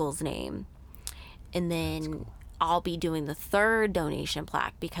my uncle's name. And then I'll be doing the third donation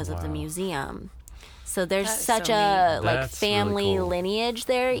plaque because of the Wow. museum. So there's That is such so a neat. like That's really family cool. lineage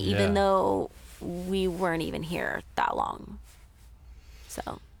there, even Yeah. though we weren't even here that long. So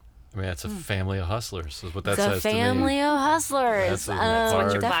I mean, it's a family of hustlers, is what that it's a says to me. family of hustlers. That's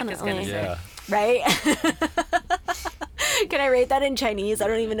what your plaque is gonna Definitely. say. Yeah. Right? Can I rate that in Chinese? I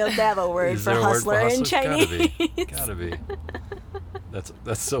don't even know if they have a word Is for there a word hustler for in hustler? Chinese. Gotta be.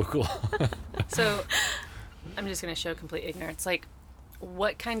 That's so cool. So, I'm just going to show complete ignorance. Like,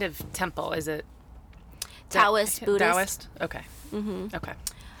 what kind of temple is it? Taoist, Buddhist. Taoist? Okay. Mm-hmm.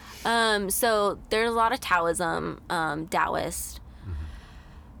 Okay. So there's a lot of Taoism, Taoist.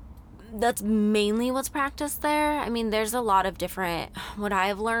 That's mainly what's practiced there. I mean, there's a lot of different. What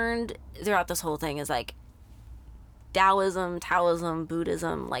I've learned throughout this whole thing is like Taoism,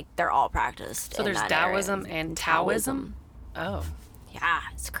 Buddhism. Like they're all practiced. So in there's that Taoism area. and Taoism? Oh. Yeah,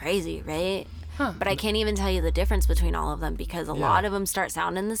 it's crazy, right? Huh. But I can't even tell you the difference between all of them because a lot of them start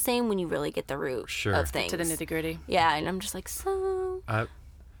sounding the same when you really get the root Sure. of things. To the nitty gritty. Yeah, and I'm just like, so I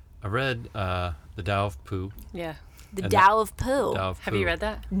read the Tao of Pooh. Yeah. the And Tao of Pooh. Tao of Have Pooh. you read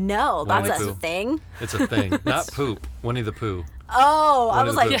that? No, Winnie that's the a Pooh. thing. It's a thing, not poop. Winnie the Pooh. Oh, I Winnie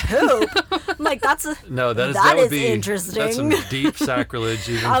was the like, Pooh. poop. I'm like, that's a. No, that That would is be interesting. That's some deep sacrilege.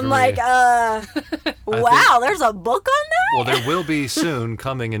 Even I'm for like, me. wow, there's a book on Well, that? there will be soon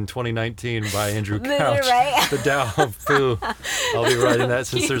coming in 2019 by Andrew Couch. Right. The Tao of Pooh. I'll be writing that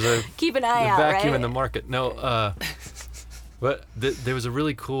since there's a Keep an eye the out, vacuum right? in the market. No, but there was a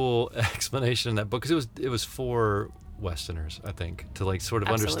really cool explanation in that book because it was for Westerners, I think, to like sort of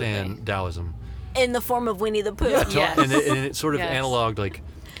Absolutely. understand Taoism. In the form of Winnie the Pooh. Yes. And it sort of Yes. analoged like,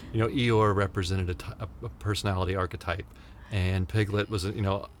 Eeyore represented a personality archetype, and Piglet was,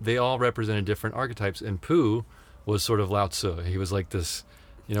 they all represented different archetypes, and Pooh was sort of Lao Tzu. He was like this,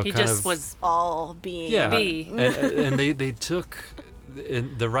 He kind just of was. All being. yeah, Be. and they took,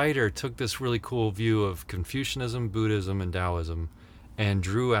 and the writer took this really cool view of Confucianism, Buddhism, and Taoism, and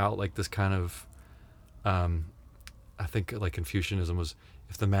drew out like this kind of, I think like Confucianism was,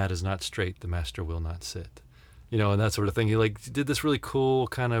 if the mat is not straight, the master will not sit, and that sort of thing. He like did this really cool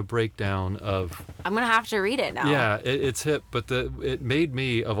kind of breakdown of, I'm going to have to read it now. yeah, it's hip, but it made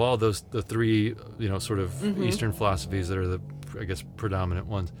me, of all the three, sort of Mm-hmm. Eastern philosophies that are the, I guess, predominant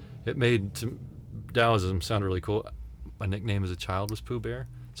ones, it made Taoism sound really cool. My nickname as a child was Pooh Bear,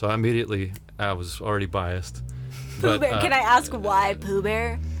 so I was already biased. Pooh Bear. Can I ask why Pooh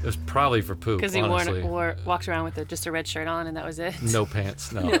Bear? It was probably for Pooh, Because he honestly. walked around with just a red shirt on, and that was it. No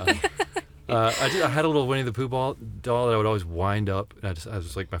pants, no. I had a little Winnie the Pooh doll that I would always wind up, and I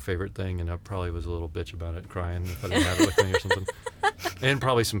was like my favorite thing, and I probably was a little bitch about it, crying if I didn't have it with me or something. And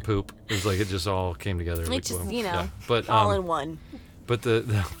probably some poop. It was like it just all came together. Like, just, boom. you know, Yeah. But All in one. But the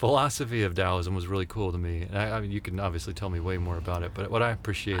philosophy of Taoism was really cool to me. And I mean, you can obviously tell me way more about it, but what I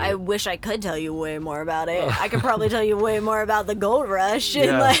appreciate, I wish I could tell you way more about it. I could probably tell you way more about the gold rush and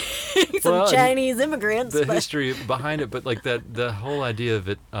Yeah. like some Well, and Chinese immigrants. the but history behind it, but like the whole idea of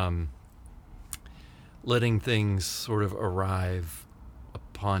it, letting things sort of arrive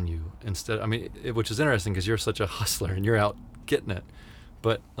upon you instead. I mean, which is interesting because you're such a hustler and you're out getting it.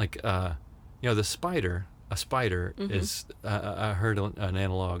 But like, the spider. A spider is. I heard an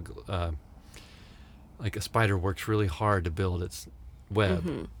analog. Like a spider works really hard to build its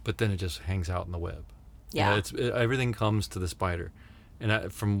web, but then it just hangs out in the web. Yeah. Everything comes to the spider,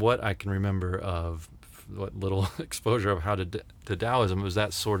 and from what I can remember of what little exposure of how to Taoism, it was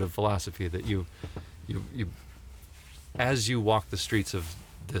that sort of philosophy that you, as you walk the streets of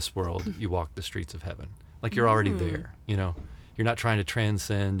this world, you walk the streets of heaven. Like you're already there. You're not trying to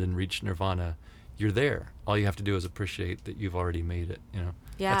transcend and reach nirvana. You're there. All you have to do is appreciate that you've already made it.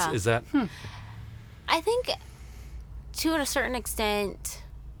 Yeah. Is that? I think to a certain extent,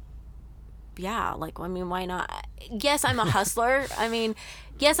 yeah, like, I mean, why not? Yes, I'm a hustler.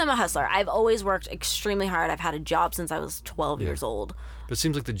 I've always worked extremely hard. I've had a job since I was 12 years old. But it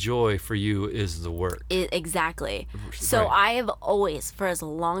seems like the joy for you is the work. Exactly. So Right. I have always, for as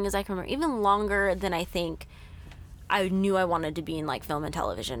long as I can remember, even longer than I think I knew I wanted to be in like film and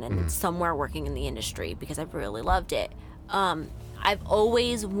television and somewhere working in the industry because I really loved it. I've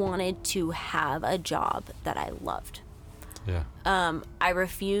always wanted to have a job that I loved. Yeah. I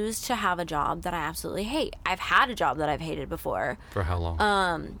refuse to have a job that I absolutely hate. I've had a job that I've hated before. For how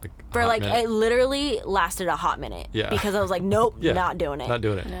long? For like, it literally lasted a hot minute. Yeah. Because I was like, nope, Yeah. not doing it. Not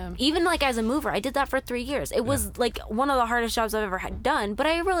doing it. Yeah. Even like as a mover, I did that for 3 years. It was like one of the hardest jobs I've ever had done, but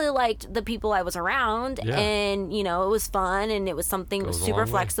I really liked the people I was around, Yeah. and it was fun, and it was something Goes a super long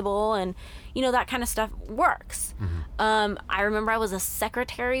way. flexible, and that kind of stuff works. I remember I was a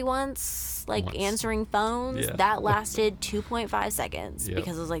secretary once, like answering phones. Yeah. That lasted 2.5 seconds Yep.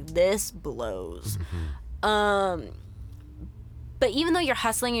 because I was like, this blows. But even though you're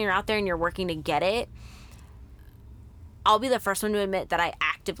hustling and you're out there and you're working to get it, I'll be the first one to admit that I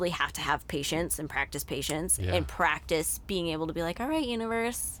actively have to have patience and practice patience Yeah. and practice being able to be like, all right,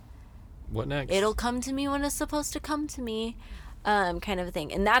 universe, what next? It'll come to me when it's supposed to come to me, kind of a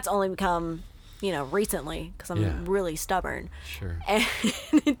thing. And that's only become, recently, because I'm really stubborn. Sure. And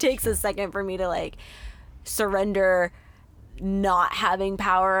it takes a second for me to like surrender not having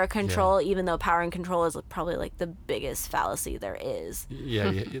power or control, even though power and control is probably like the biggest fallacy there is.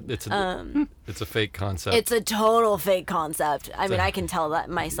 Yeah, it's a fake concept. It's a total fake concept. I mean, I can tell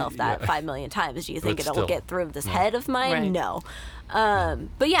myself that 5 million times. Do you think it'll get through this head of mine? Right. No.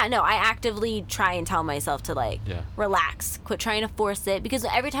 But yeah, no, I actively try and tell myself to like relax, quit trying to force it, because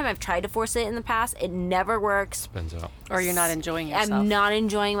every time I've tried to force it in the past, it never works. Spins out. Or you're not enjoying yourself. I'm not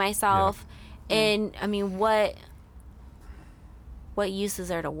enjoying myself. And I mean, what use is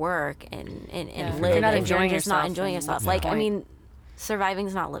there to work and live you're not if enjoying you're just not yourself, enjoying then yourself? what's Like, the I point? mean,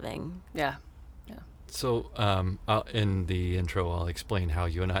 surviving's not living. Yeah. So, in the intro, I'll explain how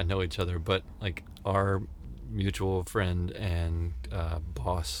you and I know each other. But like our mutual friend and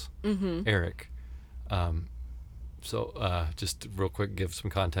boss, Eric. Just real quick, give some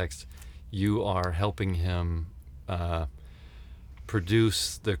context. You are helping him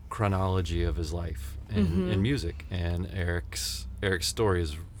produce the chronology of his life in music, and Eric's story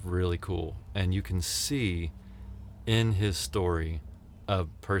is really cool, and you can see in his story a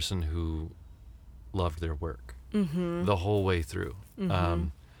person who loved their work the whole way through,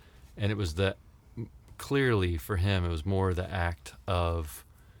 and it was that clearly for him it was more the act of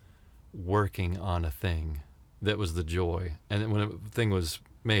working on a thing that was the joy, and then when a thing was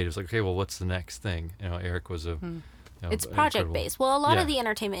made, it was like, okay, well, what's the next thing? Eric was a It's project based. Well, a lot of the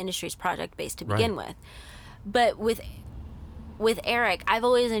entertainment industry is project based to begin with. But with Eric, I've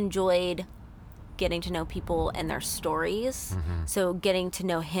always enjoyed getting to know people and their stories. So getting to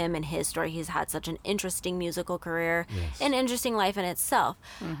know him and his story. He's had such an interesting musical career, an interesting life in itself.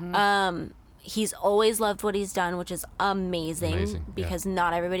 He's always loved what he's done, which is amazing because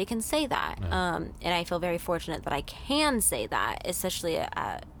not everybody can say that. And I feel very fortunate that I can say that, especially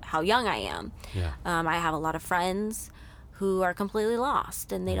at how young I am. I have a lot of friends who are completely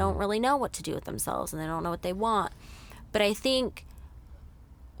lost and they don't really know what to do with themselves and they don't know what they want. But I think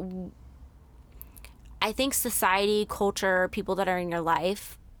society, culture, people that are in your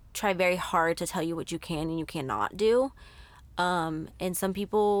life try very hard to tell you what you can and you cannot do. And some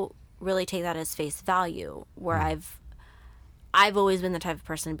people really take that as face value, where I've always been the type of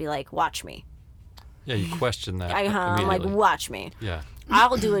person to be like, watch me. Yeah, you question that. I'm like, watch me. Yeah.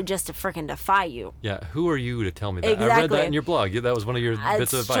 I'll do it just to freaking defy you. Yeah, who are you to tell me that? Exactly. I read that in your blog. That was one of your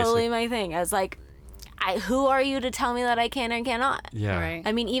bits of advice. That's totally my thing. I was like, who are you to tell me that I can and cannot? Yeah. Right.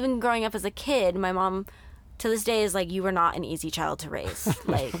 I mean, even growing up as a kid, my mom to this day is like, you were not an easy child to raise,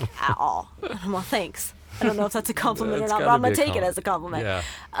 like, at all. And I'm well, thanks. I don't know if that's a compliment or not, but I'm going to take it as a compliment.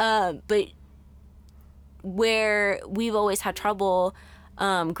 Yeah. But where we've always had trouble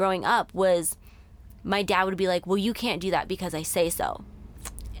growing up was my dad would be like, well, you can't do that because I say so.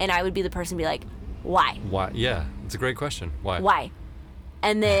 And I would be the person to be like, why? Why? Yeah, it's a great question. Why? Why?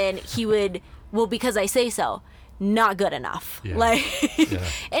 And then he would, well, because I say so. Not good enough. Yeah. Like, Yeah.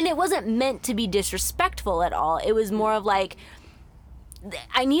 And it wasn't meant to be disrespectful at all. It was more of like,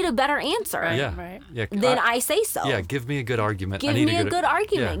 I need a better answer. Yeah. Right. Yeah. Then I say so. Yeah, give me a good argument. Give me a good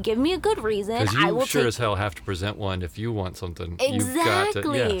argument. Yeah. Give me a good reason. Because you I will sure take as hell have to present one if you want something. Exactly. You've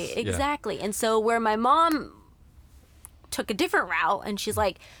got to, yes, exactly. And so where my mom took a different route and she's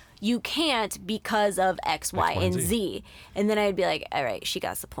like, you can't because of X, Y, and Z. And then I'd be like, all right, she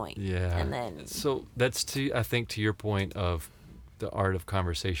got the point. Yeah. And then So that's I think to your point of the art of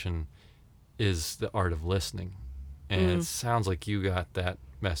conversation is the art of listening. And it sounds like you got that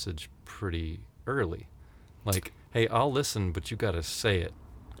message pretty early. Like, hey, I'll listen, but you got to say it.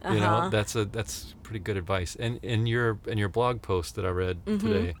 You know, that's pretty good advice. And in your blog post that I read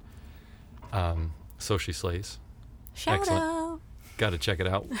today, So She Slays. shout Excellent. out. Got to check it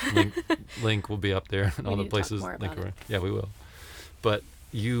out. Link will be up there and all the need to talk places. more about it. Yeah, we will. But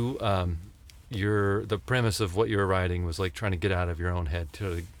you, the premise of what you were writing was like trying to get out of your own head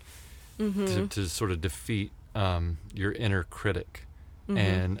to sort of defeat your inner critic.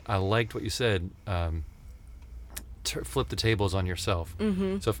 And I liked what you said. Flip the tables on yourself.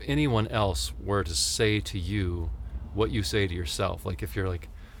 So if anyone else were to say to you what you say to yourself, like if you're like,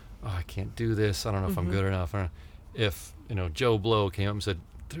 oh, I can't do this, I don't know if I'm good enough, if Joe Blow came up and said,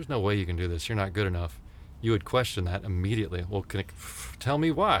 there's no way you can do this, you're not good enough, you would question that immediately. Well, tell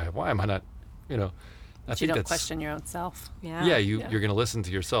me why am I not, I You think don't that's question your own self. yeah, you're going to listen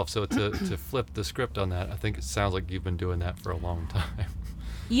to yourself. So to flip the script on that, I think it sounds like you've been doing that for a long time.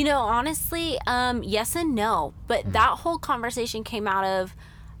 Honestly, yes and no. But that whole conversation came out of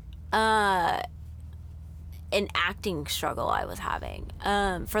an acting struggle I was having.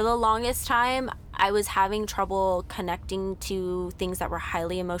 For the longest time, I was having trouble connecting to things that were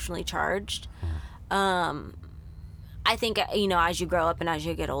highly emotionally charged. I think, you know, as you grow up and as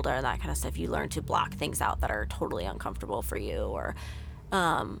you get older and that kind of stuff, you learn to block things out that are totally uncomfortable for you. Or,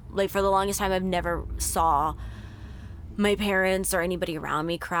 like, for the longest time, I've never saw my parents or anybody around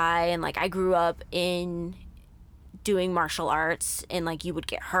me cry. And, like, I grew up in doing martial arts, and, like, you would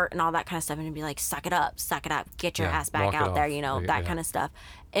get hurt and all that kind of stuff, and it'd be like, suck it up, get your ass back out there, you know, that kind of stuff.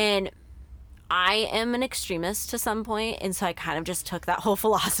 And I am an extremist to some point, and so I kind of just took that whole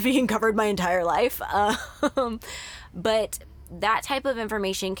philosophy and covered my entire life. But that type of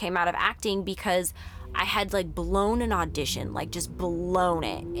information came out of acting because I had, like, blown an audition, like, just blown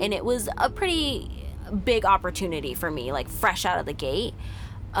it. And it was a pretty big opportunity for me, like, fresh out of the gate.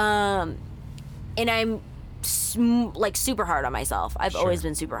 And I'm, like, super hard on myself. I've always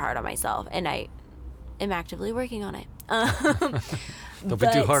been super hard on myself, and I am actively working on it. Don't be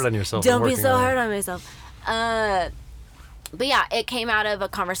too hard on yourself. Don't be so hard on myself. But yeah, it came out of a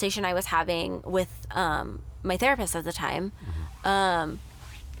conversation I was having with my therapist at the time. And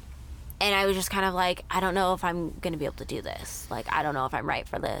I was just kind of like, I don't know if I'm going to be able to do this. Like, I don't know if I'm right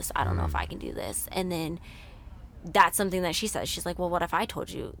for this. I don't know if I can do this. And then that's something that she says. She's like, well, what if I told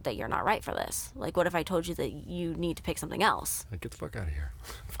you that you're not right for this? Like, what if I told you that you need to pick something else? Like, get the fuck out of here.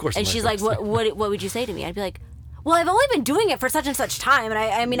 Of course. And she's like, what would you say to me? I'd be like, well, I've only been doing it for such and such time. And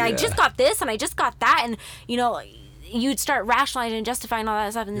I mean, I just got this and I just got that. And, you know, you'd start rationalizing and justifying all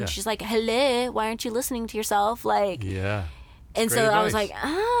that stuff. And then she's like, hello, why aren't you listening to yourself? Like, yeah. And so I was like,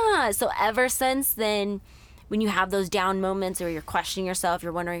 so ever since then, when you have those down moments where you're questioning yourself,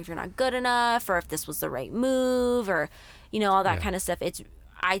 you're wondering if you're not good enough or if this was the right move or, you know, all that kind of stuff.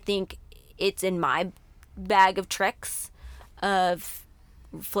 I think it's in my bag of tricks of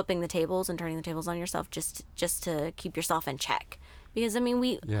flipping the tables and turning the tables on yourself just to keep yourself in check. Because, I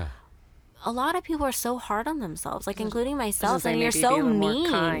mean, a lot of people are so hard on themselves, like including myself, and you're so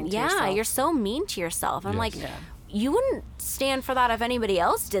mean. Yeah, you're so mean to yourself. I'm like, you wouldn't stand for that if anybody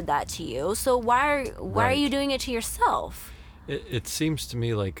else did that to you. So why are you doing it to yourself? It seems to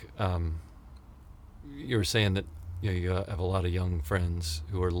me like you were saying that you have a lot of young friends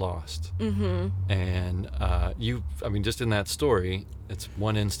who are lost. Mm-hmm. And I mean, just in that story, it's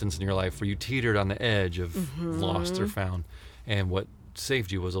one instance in your life where you teetered on the edge of lost or found, and what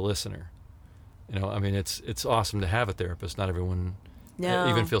saved you was a listener. You know, I mean, it's awesome to have a therapist. Not everyone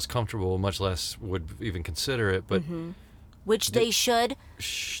even feels comfortable, much less would even consider it. But which they should.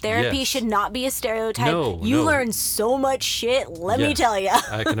 Therapy should not be a stereotype. You learn so much shit, let me tell you.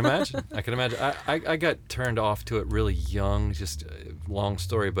 I can imagine. I got turned off to it really young, just a long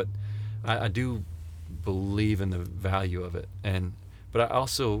story, but I do believe in the value of it. But I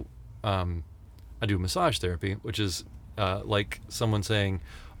also, I do massage therapy, which is like someone saying,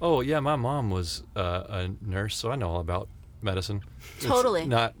 oh, yeah, my mom was a nurse, so I know all about medicine. Totally. It's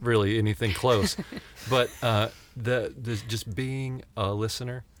not really anything close. But the just being a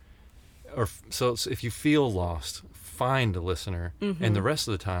listener, so if you feel lost, find a listener, and the rest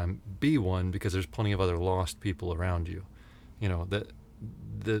of the time, be one, because there's plenty of other lost people around you. You know,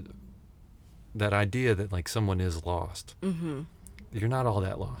 that idea that, like, someone is lost. You're not all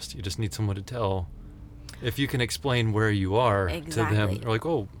that lost. You just need someone to tell. If you can explain where you are to them, they're like,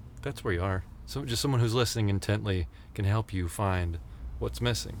 oh, that's where you are. So just someone who's listening intently can help you find what's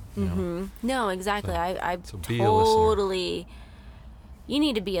missing. You know? No, exactly. So totally. You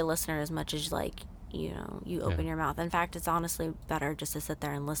need to be a listener as much as, like, you know, you open your mouth. In fact, it's honestly better just to sit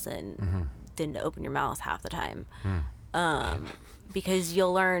there and listen than to open your mouth half the time, because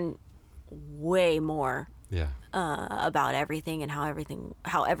you'll learn way more. About everything and how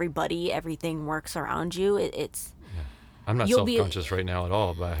everything works around you. I'm not self-conscious right now at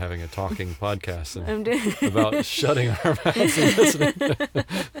all by having a talking podcast and about shutting our mouths and listening.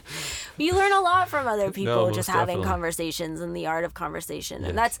 You learn a lot from other people just having definitely. Conversations and the art of conversation.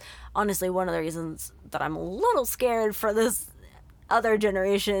 And that's honestly one of the reasons that I'm a little scared for this other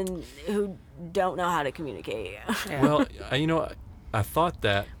generation who don't know how to communicate. Well, you know, I thought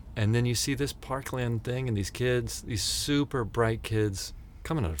that. And then you see this Parkland thing and these kids, these super bright kids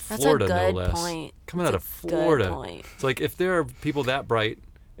coming out of Florida, no less. Coming out of Florida. It's like, if there are people that bright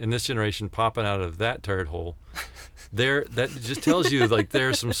in this generation popping out of that turd hole, that just tells you, like,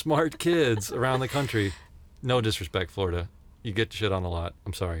 there's some smart kids around the country. No disrespect, Florida. You get shit on a lot.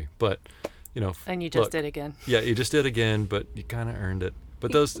 I'm sorry. But, you know. And you just did again. Yeah, you just did again, but you kind of earned it.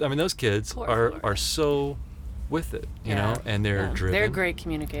 But those kids are so with it, you know, and they're driven. They're great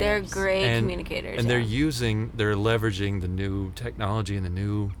communicators. They're great communicators. And they're leveraging the new technology and the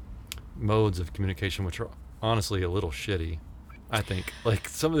new modes of communication, which are honestly a little shitty. I think like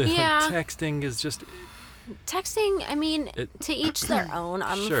some of the Yeah. texting is just Texting, I mean, to each their own.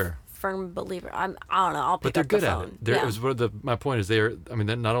 I'm Sure. a firm believer. I don't know. I'll pick but they're up the good at phone. it. They're, Yeah. is what my point is. They're. I mean,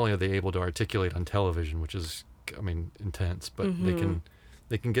 not only are they able to articulate on television, which is, I mean, intense, but Mm-hmm.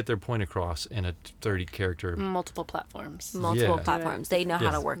 they can get their point across in a 30 character Multiple platforms. Multiple Yeah. platforms. They know how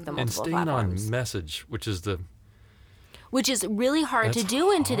Yes. to work the and multiple staying platforms. on message, which is the Which is really hard to that's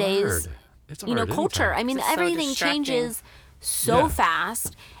do in today's hard. It's you know, hard culture. anytime. I mean, It's so everything distracting. changes so Yeah.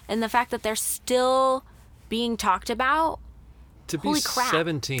 fast, and the fact that they're still being talked about. To be Holy crap.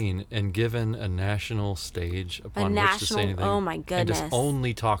 17 and given a national stage upon which to national- say anything, oh my and goodness. just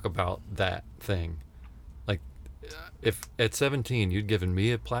only talk about that thing, like if at 17 you'd given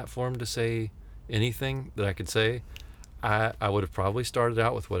me a platform to say anything that I could say, I would have probably started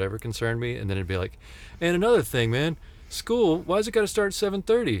out with whatever concerned me, and then it'd be like, and another thing, man. School, why's it got to start at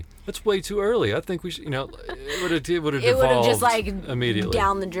 7:30? That's way too early. I think we should, it would have It would have devolved just like immediately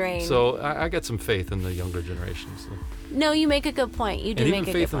down the drain. So I got some faith in the younger generations, No, you make a good point. You do and make even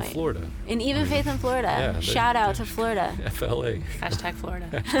a faith good in point. Florida, And even faith in Florida. Yeah, Shout out to Florida. FLA. Hashtag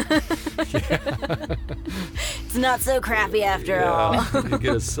Florida. It's not so crappy after all. Yeah, you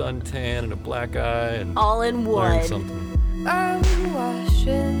get a suntan and a black eye and All in learn one. something. I'm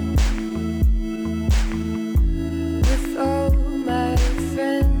washing with all my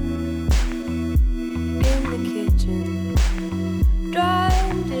friends in the kitchen,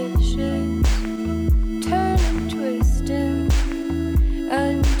 drying dishes, turning, twisting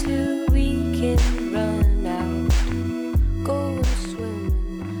until we can run out, go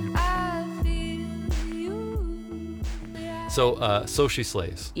swimming. I feel you. So She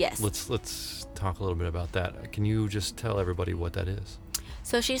Slays. Yes. Let's talk a little bit about that. Can you just tell everybody what that is?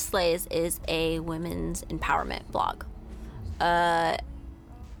 So She Slays is a women's empowerment blog.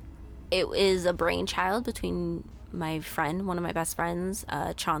 It is a brainchild between my friend, one of my best friends,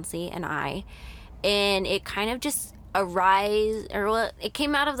 Chauncey, and I. And it kind of just it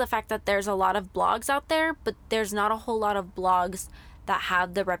came out of the fact that there's a lot of blogs out there, but there's not a whole lot of blogs that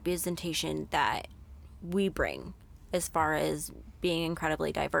have the representation that we bring as far as being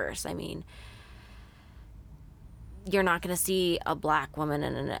incredibly diverse. I mean, you're not going to see a black woman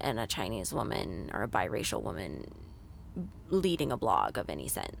and a Chinese woman or a biracial woman leading a blog of any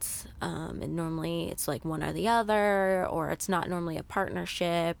sense. And normally it's like one or the other, or it's not normally a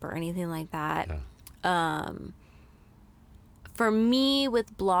partnership or anything like that. For me,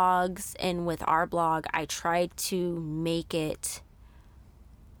 with blogs and with our blog, I tried to make it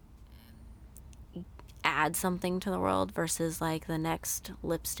add something to the world versus like the next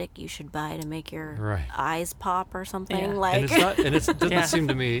lipstick you should buy to make your Right. eyes pop or something. Yeah. Like, And it doesn't Yeah. seem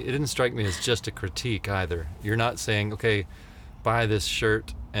to me, it didn't strike me as just a critique either. You're not saying, okay, buy this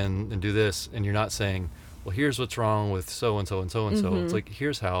shirt and do this, and you're not saying, well, here's what's wrong with so and so and so and so. It's like,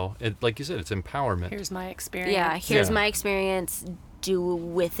 here's how. Like you said, it's empowerment. Here's my experience. yeah, here's Yeah. my experience. Do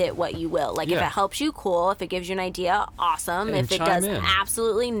with it what you will. Like, if Yeah. it helps you, cool. If it gives you an idea, awesome. And if it chime does in.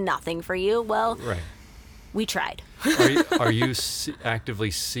 absolutely nothing for you, well, Right. we tried. Are you actively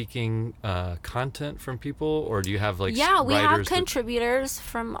seeking content from people, or do you have like Yeah, we have writers that- contributors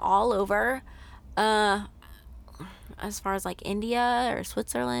from all over. As far as like India or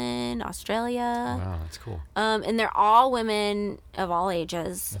Switzerland, Australia. Wow, that's cool. And they're all women of all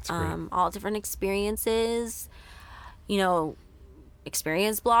ages, That's great. all different experiences,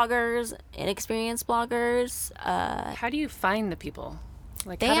 experienced bloggers, inexperienced bloggers. How do you find the people?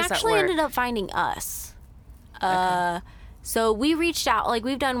 Like, They how does actually that work? ended up finding us. So we reached out, like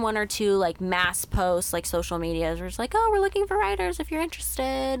we've done one or two like mass posts, like social medias, where it's like, oh, we're looking for writers if you're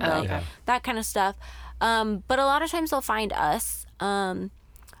interested, Oh, like okay. that kind of stuff. But a lot of times they'll find us.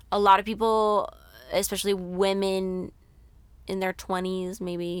 A lot of people, especially women in their 20s,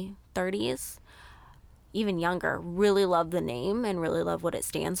 maybe 30s, even younger, really love the name and really love what it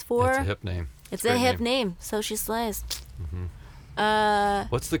stands for. It's a hip name. It's great a hip name. So She Slays.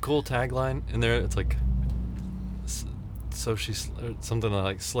 What's the cool tagline in there? It's like, something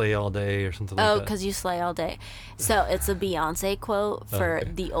like "slay all day" or something Oh, like that. because you slay all day. So it's a Beyonce quote for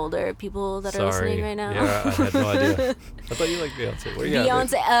Okay. the older people that are listening right now. Yeah, I had no idea. I thought you liked Beyonce. Where you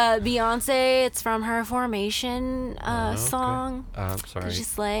at? Beyonce, it's from her Formation Okay. song. I'm sorry. You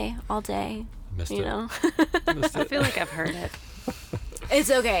slay all day. Missed You it. know, Missed I it. feel like I've heard it. it's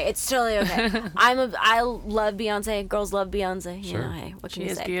okay. It's totally okay. I love Beyonce. Girls love Beyonce. You Sure. know, hey, what can She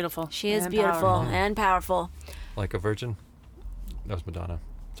you is say? beautiful. She is and beautiful powerful. and powerful. Like a virgin. That was Madonna.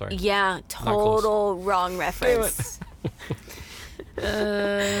 Sorry. Yeah, close. total wrong reference.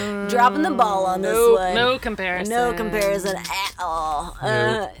 Dropping the ball on this one. No comparison. No comparison at all.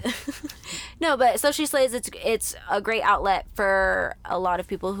 No, but So She Slays, it's a great outlet for a lot of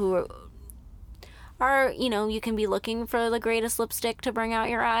people who are, you know, you can be looking for the greatest lipstick to bring out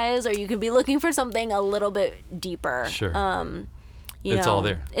your eyes, or you could be looking for something a little bit deeper. Sure. It's all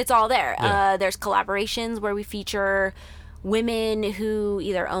there. It's all there. Yeah. There's collaborations where we feature women who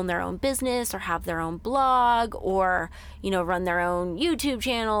either own their own business or have their own blog or, you know, run their own YouTube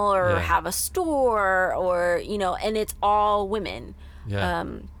channel or Yeah. have a store or, you know, and it's all women. Yeah.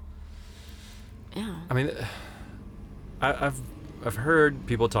 Yeah. I mean, I've heard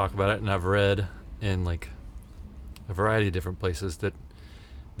people talk about it, and I've read in like a variety of different places that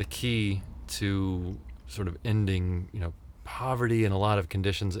the key to sort of ending, you know, poverty and a lot of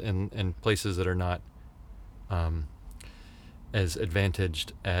conditions in places that are not as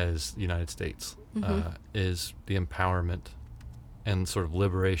advantaged as the United States is the empowerment and sort of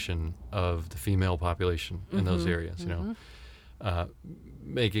liberation of the female population in those areas. You know,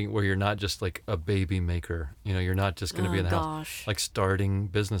 making where you're not just like a baby maker. You know, you're not just going to be in the house, like starting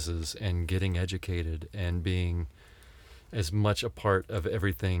businesses and getting educated and being as much a part of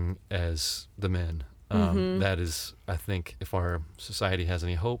everything as the men. That is, I think, if our society has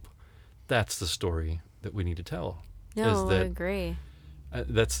any hope, that's the story that we need to tell. No, is that, I agree.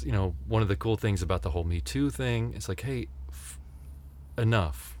 That's, you know, one of the cool things about the whole Me Too thing. It's like, hey,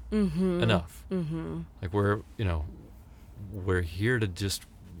 enough. Enough. Like we're here to just,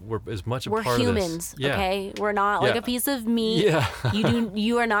 we're as much a We're part humans, of this. okay? We're not like Yeah. a piece of meat. Yeah.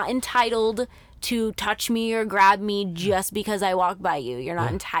 You are not entitled to touch me or grab me just because I walk by you. You're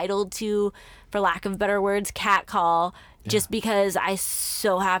not entitled to, for lack of better words, catcall just because I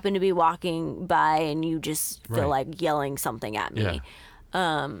so happen to be walking by and you just feel Right. like yelling something at me.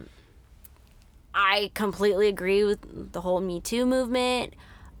 Yeah. I completely agree with the whole Me Too movement.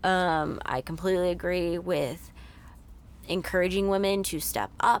 I completely agree with encouraging women to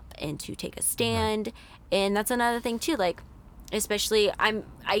step up and to take a stand. And that's another thing too, like, especially I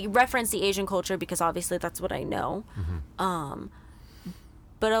reference the Asian culture because obviously that's what I know.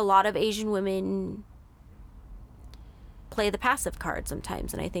 But a lot of Asian women play the passive card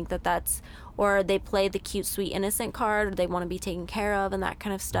sometimes, and I think that's, or they play the cute, sweet, innocent card, or they want to be taken care of and that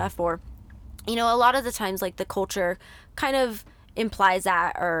kind of stuff. Or, you know, a lot of the times, like, the culture kind of implies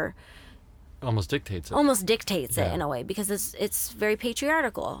that or Almost dictates it. it in a way because it's very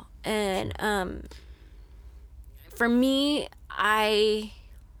patriarchal. And for me, I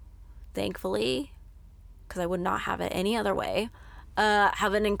thankfully, because I would not have it any other way,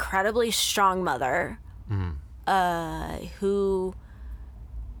 have an incredibly strong mother who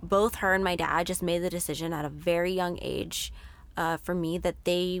both her and my dad just made the decision at a very young age for me that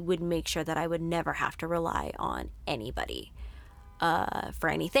they would make sure that I would never have to rely on anybody for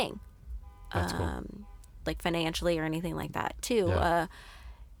anything. That's cool. Like financially or anything like that too. Yeah.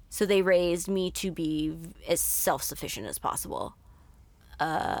 So they raised me to be as self-sufficient as possible.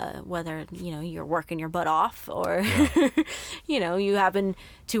 Whether, you know, you're working your butt off or, you know, you happen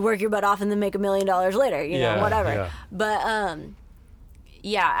to work your butt off and then make $1 million later, you know, whatever. Yeah. But,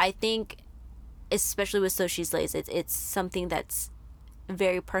 yeah, I think especially with So She Slays, it's something that's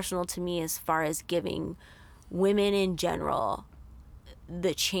very personal to me as far as giving women in general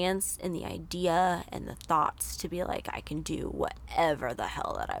the chance and the idea and the thoughts to be like, I can do whatever the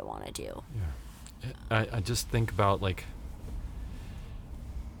hell that I want to do. I just think about like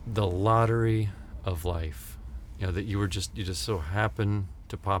the lottery of life, you know, that you just so happen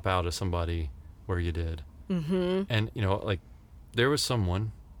to pop out of somebody where you did. And, you know, like there was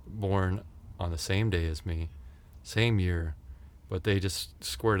someone born on the same day as me, same year, but they just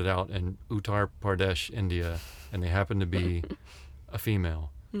squirted out in Uttar Pradesh, India, and they happened to be a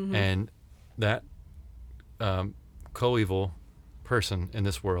female. And that coeval person in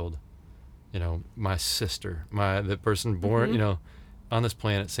this world, you know, my sister, the person born, you know, on this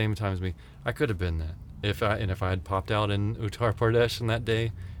planet, same time as me, I could have been that. If I had popped out in Uttar Pradesh in that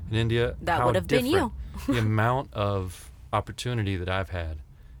day in India, That would have been you. The amount of opportunity that I've had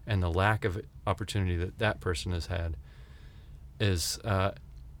and the lack of opportunity that person has had is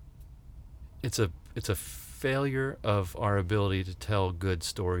it's a failure of our ability to tell good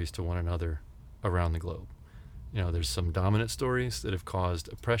stories to one another around the globe. You know, there's some dominant stories that have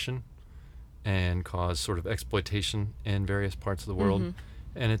caused oppression and caused sort of exploitation in various parts of the world,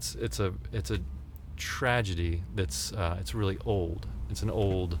 and it's a tragedy that's it's really old. It's an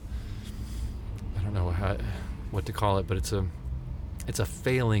old, I don't know what to call it, but it's a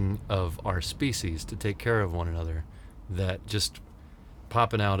failing of our species to take care of one another, that just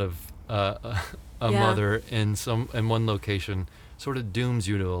popping out of a mother in one location sort of dooms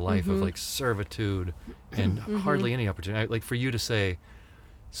you to a life of like servitude and hardly any opportunity. Like for you to say,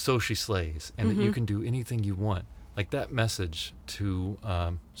 so she slays, and that you can do anything you want. Like that message to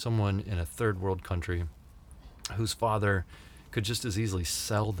someone in a third world country whose father could just as easily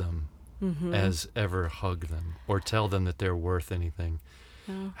sell them as ever hug them or tell them that they're worth anything.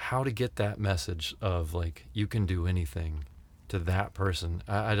 How to get that message of like, you can do anything to that person.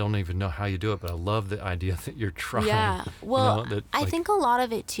 I don't even know how you do it, but I love the idea that you're trying. Yeah. Well, that, I like, think a lot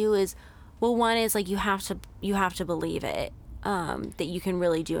of it too is, well, one is like you have to believe it, that you can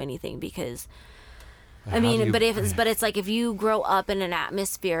really do anything, because I how do mean, you- but it's like if you grow up in an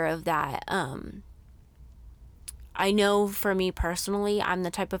atmosphere of that, I know for me personally, I'm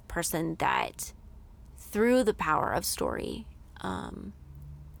the type of person that through the power of story,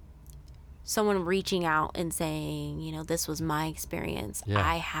 someone reaching out and saying, you know, this was my experience. Yeah.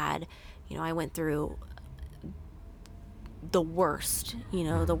 I had, you know, I went through the worst, you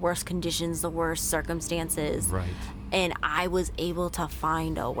know, the worst conditions, the worst circumstances. Right. And I was able to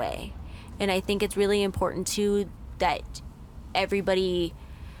find a way. And I think it's really important too that everybody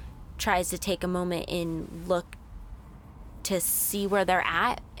tries to take a moment and look to see where they're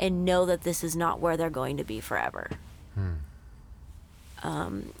at and know that this is not where they're going to be forever.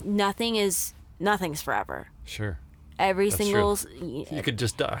 Nothing's forever. Sure. Every That's single You could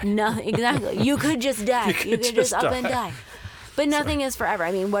just die. no, exactly. You could just die. You could just up and die. But nothing is forever.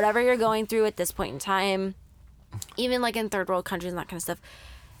 I mean, whatever you're going through at this point in time, even like in third world countries and that kind of stuff,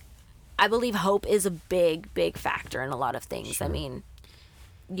 I believe hope is a big, big factor in a lot of things. Sure. I mean,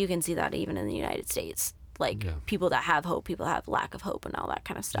 you can see that even in the United States. Like Yeah. people that have hope, people that have lack of hope and all that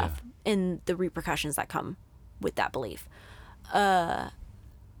kind of stuff. And the repercussions that come with that belief.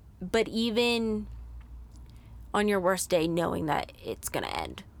 But even on your worst day, knowing that it's going to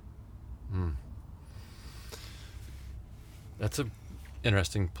end. That's a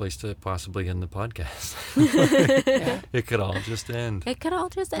interesting place to possibly end the podcast. It could all just end. It could all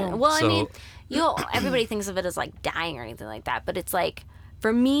just end. Well, So- I mean, everybody thinks of it as like dying or anything like that, but it's like,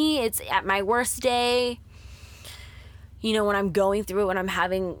 for me, it's at my worst day, you know, when I'm going through it, when I'm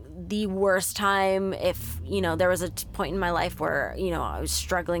having the worst time. If, you know, there was a point in my life where, you know, I was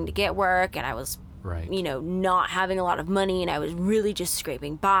struggling to get work and I was, Right. you know, not having a lot of money and I was really just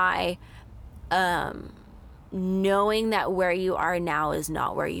scraping by. Knowing that where you are now is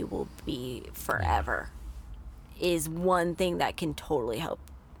not where you will be forever is one thing that can totally help.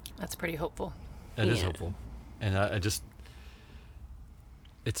 That's pretty hopeful. It is Yeah. hopeful. And I just,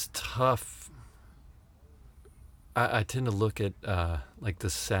 it's tough. I tend to look at like the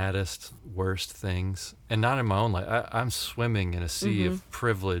saddest, worst things, and not in my own life. I'm swimming in a sea of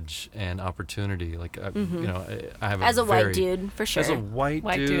privilege and opportunity. Like, you know, I have As a very, white dude, for sure. As a white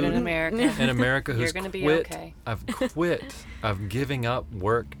Dude in America. in America who's You're gonna be quit. okay. I've quit. I'm giving up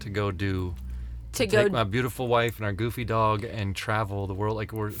work to go do. To take go my beautiful wife and our goofy dog and travel the world.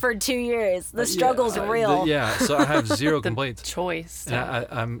 Like we're for 2 years. The struggle's yeah, real. yeah, so I have zero complaints. Choice And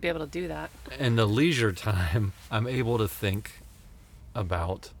to I'm be able to do that. in the leisure time, I'm able to think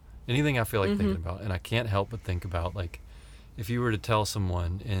about anything I feel like thinking about, and I can't help but think about, like, if you were to tell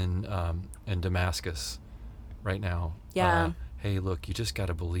someone in Damascus right now, Yeah. hey, look, you just got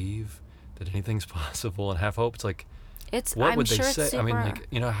to believe that anything's possible and have hope. It's like, It's what I'm would sure they it's say? super, I mean, like,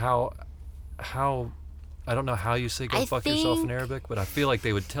 you know, how I don't know how you say go I fuck yourself in think- Arabic, but I feel like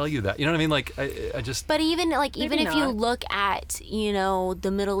they would tell you that. You know what I mean? Like, I just But even like even Maybe if you not. look at, you know,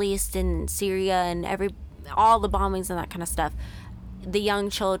 the Middle East and Syria and all the bombings and that kind of stuff, the young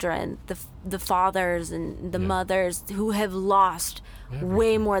children, the fathers and the Yeah. mothers who have lost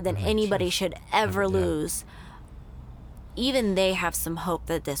way more than anybody should ever Yeah. lose. Even they have some hope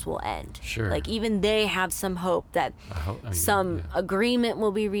that this will end. Sure. Like even they have some hope that I mean, some yeah. agreement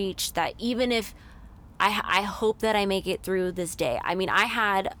will be reached, that even if I hope that I make it through this day. I mean, I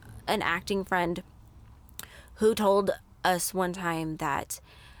had an acting friend who told us one time that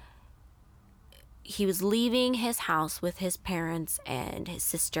he was leaving his house with his parents and his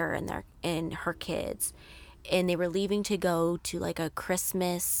sister and her kids, and they were leaving to go to like a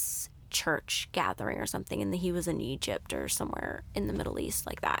Christmas church gathering or something, and he was in Egypt or somewhere in the Middle East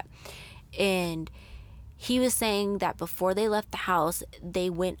like that. And he was saying that before they left the house, they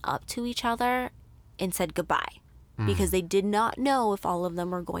went up to each other and said goodbye because they did not know if all of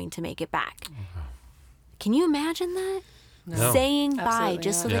them were going to make it back. Can you imagine that? No. Saying bye Absolutely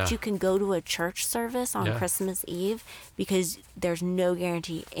just so not. that Yeah. you can go to a church service on Yeah. Christmas Eve, because there's no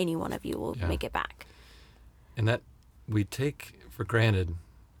guarantee any one of you will Yeah. make it back. And that we take for granted.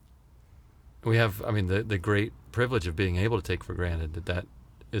 We have, I mean, the great privilege of being able to take for granted that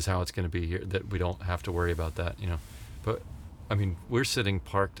is how it's going to be here, that we don't have to worry about that, you know. But, I mean, we're sitting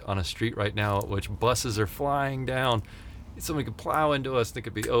parked on a street right now, which buses are flying down. somebody could plow into us and it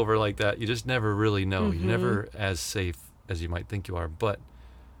could be over like that. You just never really know. You're never as safe as you might think you are. But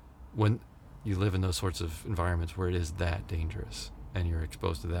when you live in those sorts of environments where it is that dangerous and you're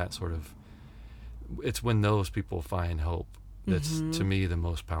exposed to that sort of, it's when those people find hope that's to me the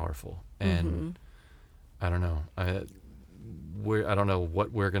most powerful. And I don't know. I don't know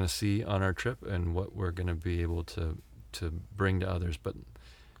what we're going to see on our trip and what we're going to be able to bring to others, but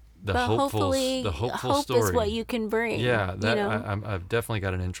the hopeful hope story is what you can bring. Yeah, that you know? I've definitely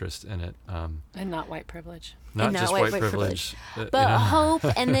got an interest in it. And not white privilege. Not just white privilege, but hope,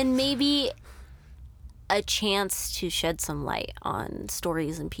 and then maybe a chance to shed some light on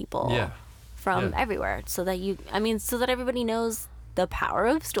stories and people from everywhere, so that everybody knows the power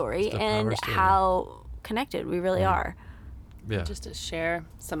of story and how connected we really are. Yeah. Just to share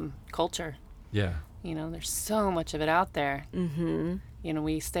some culture. Yeah. You know, there's so much of it out there. You know,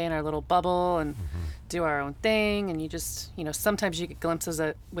 we stay in our little bubble and do our own thing, and you just, you know, sometimes you get glimpses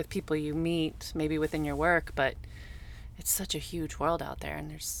with people you meet, maybe within your work, but it's such a huge world out there, and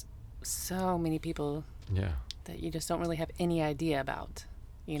there's so many people that you just don't really have any idea about,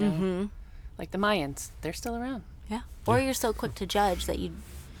 you know? Like the Mayans, they're still around. Yeah. Or you're so quick to judge that you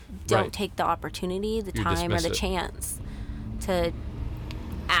don't take the opportunity, the time, or the chance to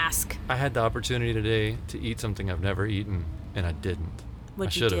ask. I had the opportunity today to eat something I've never eaten, and I didn't.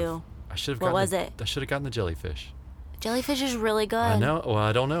 What'd you do? I should have. What was it? I should have gotten the jellyfish. Jellyfish is really good. I know. Well,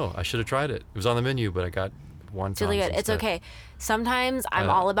 I don't know. I should have tried it. It was on the menu, but I got one. It's really good. It's okay. Sometimes I'm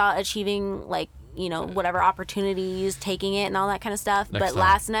all about achieving, like, you know, whatever opportunities, taking it and all that kind of stuff. But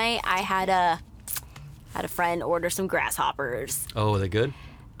last night I had a friend order some grasshoppers. Oh, are they good?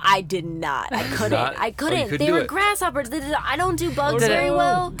 I did not. I couldn't. I couldn't. They were grasshoppers. I don't do bugs Did very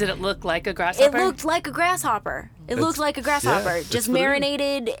well. Did it look like a grasshopper? It looked like a grasshopper. It looked like a grasshopper, just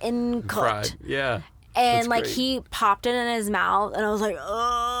marinated and cooked. Fried. Yeah. And like he popped it in his mouth, and I was like,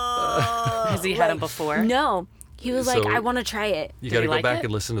 oh. Has he had them before? No. He was like, So, I want to try it. You got to go like back it?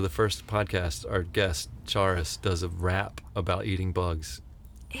 and listen to the first podcast. Our guest, Charis, does a rap about eating bugs.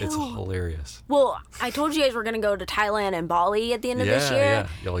 It's hilarious. Well, I told you guys we're going to go to Thailand and Bali at the end of this year.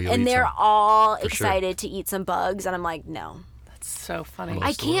 You'll and eat they're some. all For excited to eat some bugs. And I'm like, no. That's so funny.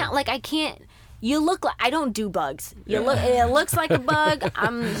 I can't. You look like, I don't do bugs. It looks like a bug.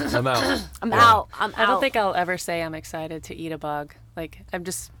 I'm out. I'm out. I don't think I'll ever say I'm excited to eat a bug. Like,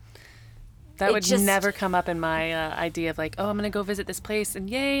 that would never come up in my idea of like, oh, I'm going to go visit this place and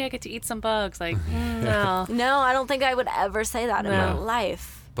yay, I get to eat some bugs. Like, no. No, I don't think I would ever say that in my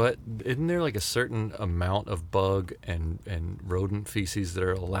life. But isn't there like a certain amount of bug and rodent feces that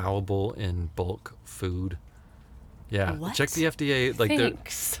are allowable in bulk food? Yeah. What? Check the FDA. Like,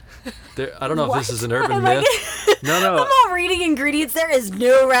 Thanks. I don't know if this is an urban Am I myth. No. I'm all reading ingredients. There is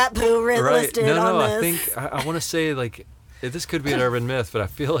no rat poo listed on this. I think I want to say like this could be an urban myth, but I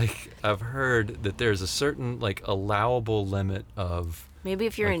feel like I've heard that there's a certain like allowable limit of. Maybe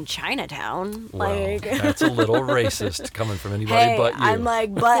if you're in Chinatown, Well, like that's a little racist coming from anybody but you. I'm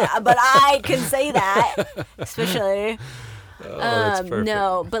like, but I can say that, especially. That's perfect.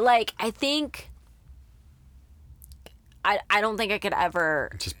 No, but like I think. I don't think I could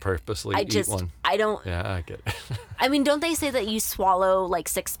ever. Just purposely eat one. I don't. Yeah, I get it. I mean, don't they say that you swallow like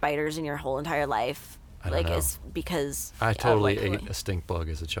 6 spiders in your whole entire life? I don't know. It's because I totally ate a stink bug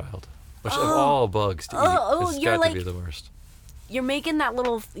as a child. Which of all bugs to eat, it's you're got like, to be the worst. You're making that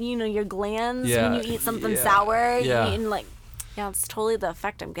little, your glands Yeah, when you eat something yeah, sour. yeah. You're eating like, it's totally the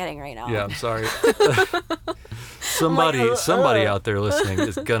effect I'm getting right now. Yeah, I'm sorry. Somebody out there listening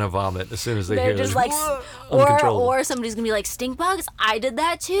is gonna vomit as soon as they They're hear just this. like, or somebody's gonna be like, stink bugs? I did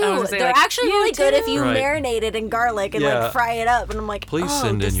that too. I was gonna say, They're like, actually you really good if you Right. marinate it in garlic and like fry it up. And I'm like, Please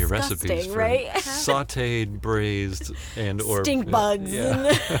send in your disgusting, recipes for right? sautéed, braised, and or Stink bugs.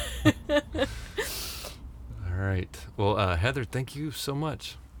 Yeah. All right. Well, Heather, thank you so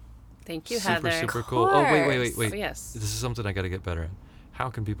much. Thank you, Super, Heather. super cool. Oh, wait. Oh, yes. This is something I got to get better at. How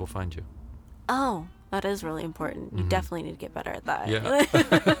can people find you? Oh, that is really important. You definitely need to get better at that.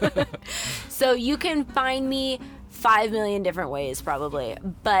 Yeah. So you can find me 5 million different ways, probably.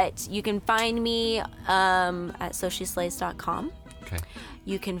 But you can find me at socislays.com. Okay.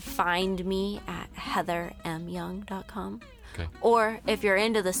 You can find me at heathermyoung.com. Okay. Or if you're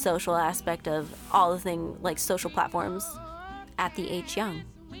into the social aspect of all the thing like social platforms, at the H Young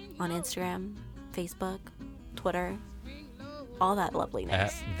on Instagram, Facebook, Twitter, all that loveliness.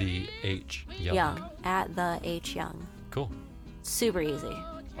 At the H Young. At the H Young. Cool. Super easy.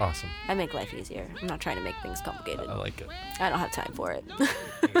 Awesome. I make life easier. I'm not trying to make things complicated. I like it. I don't have time for it.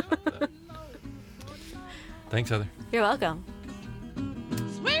 Thanks, Heather. You're welcome.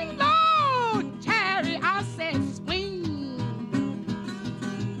 Swing low, Terry, I said swing.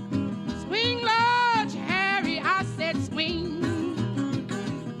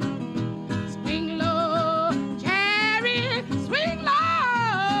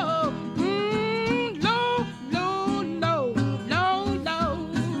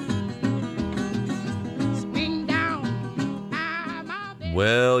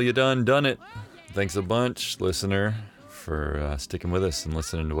 Well, you done it. Thanks a bunch, listener, for sticking with us and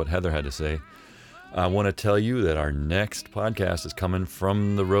listening to what Heather had to say. I want to tell you that our next podcast is coming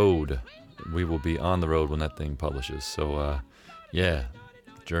from the road. We will be on the road when that thing publishes. So, yeah,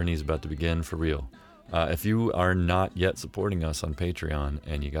 journey's about to begin for real. If you are not yet supporting us on Patreon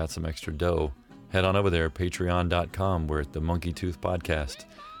and you got some extra dough, head on over there, patreon.com. We're at the Monkey Tooth Podcast.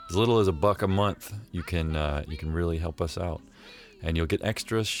 As little as $1 a month, you can really help us out. And you'll get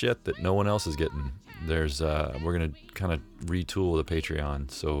extra shit that no one else is getting. We're going to kind of retool the Patreon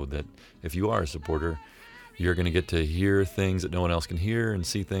so that if you are a supporter, you're going to get to hear things that no one else can hear and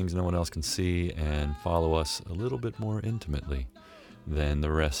see things no one else can see and follow us a little bit more intimately than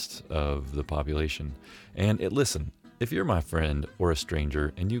the rest of the population. And listen, if you're my friend or a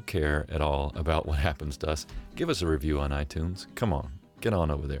stranger and you care at all about what happens to us, give us a review on iTunes. Come on, get on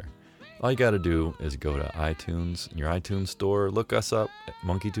over there. All you got to do is go to iTunes, in your iTunes store, look us up at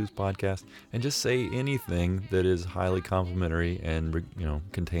Monkey Tooth Podcast, and just say anything that is highly complimentary and,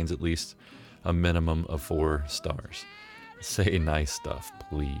 contains at least a minimum of 4 stars. Say nice stuff,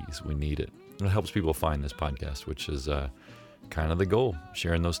 please. We need it. It helps people find this podcast, which is kind of the goal,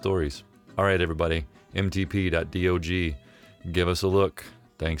 sharing those stories. All right, everybody, mtp.dog. Give us a look.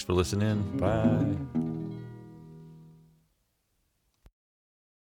 Thanks for listening. Bye.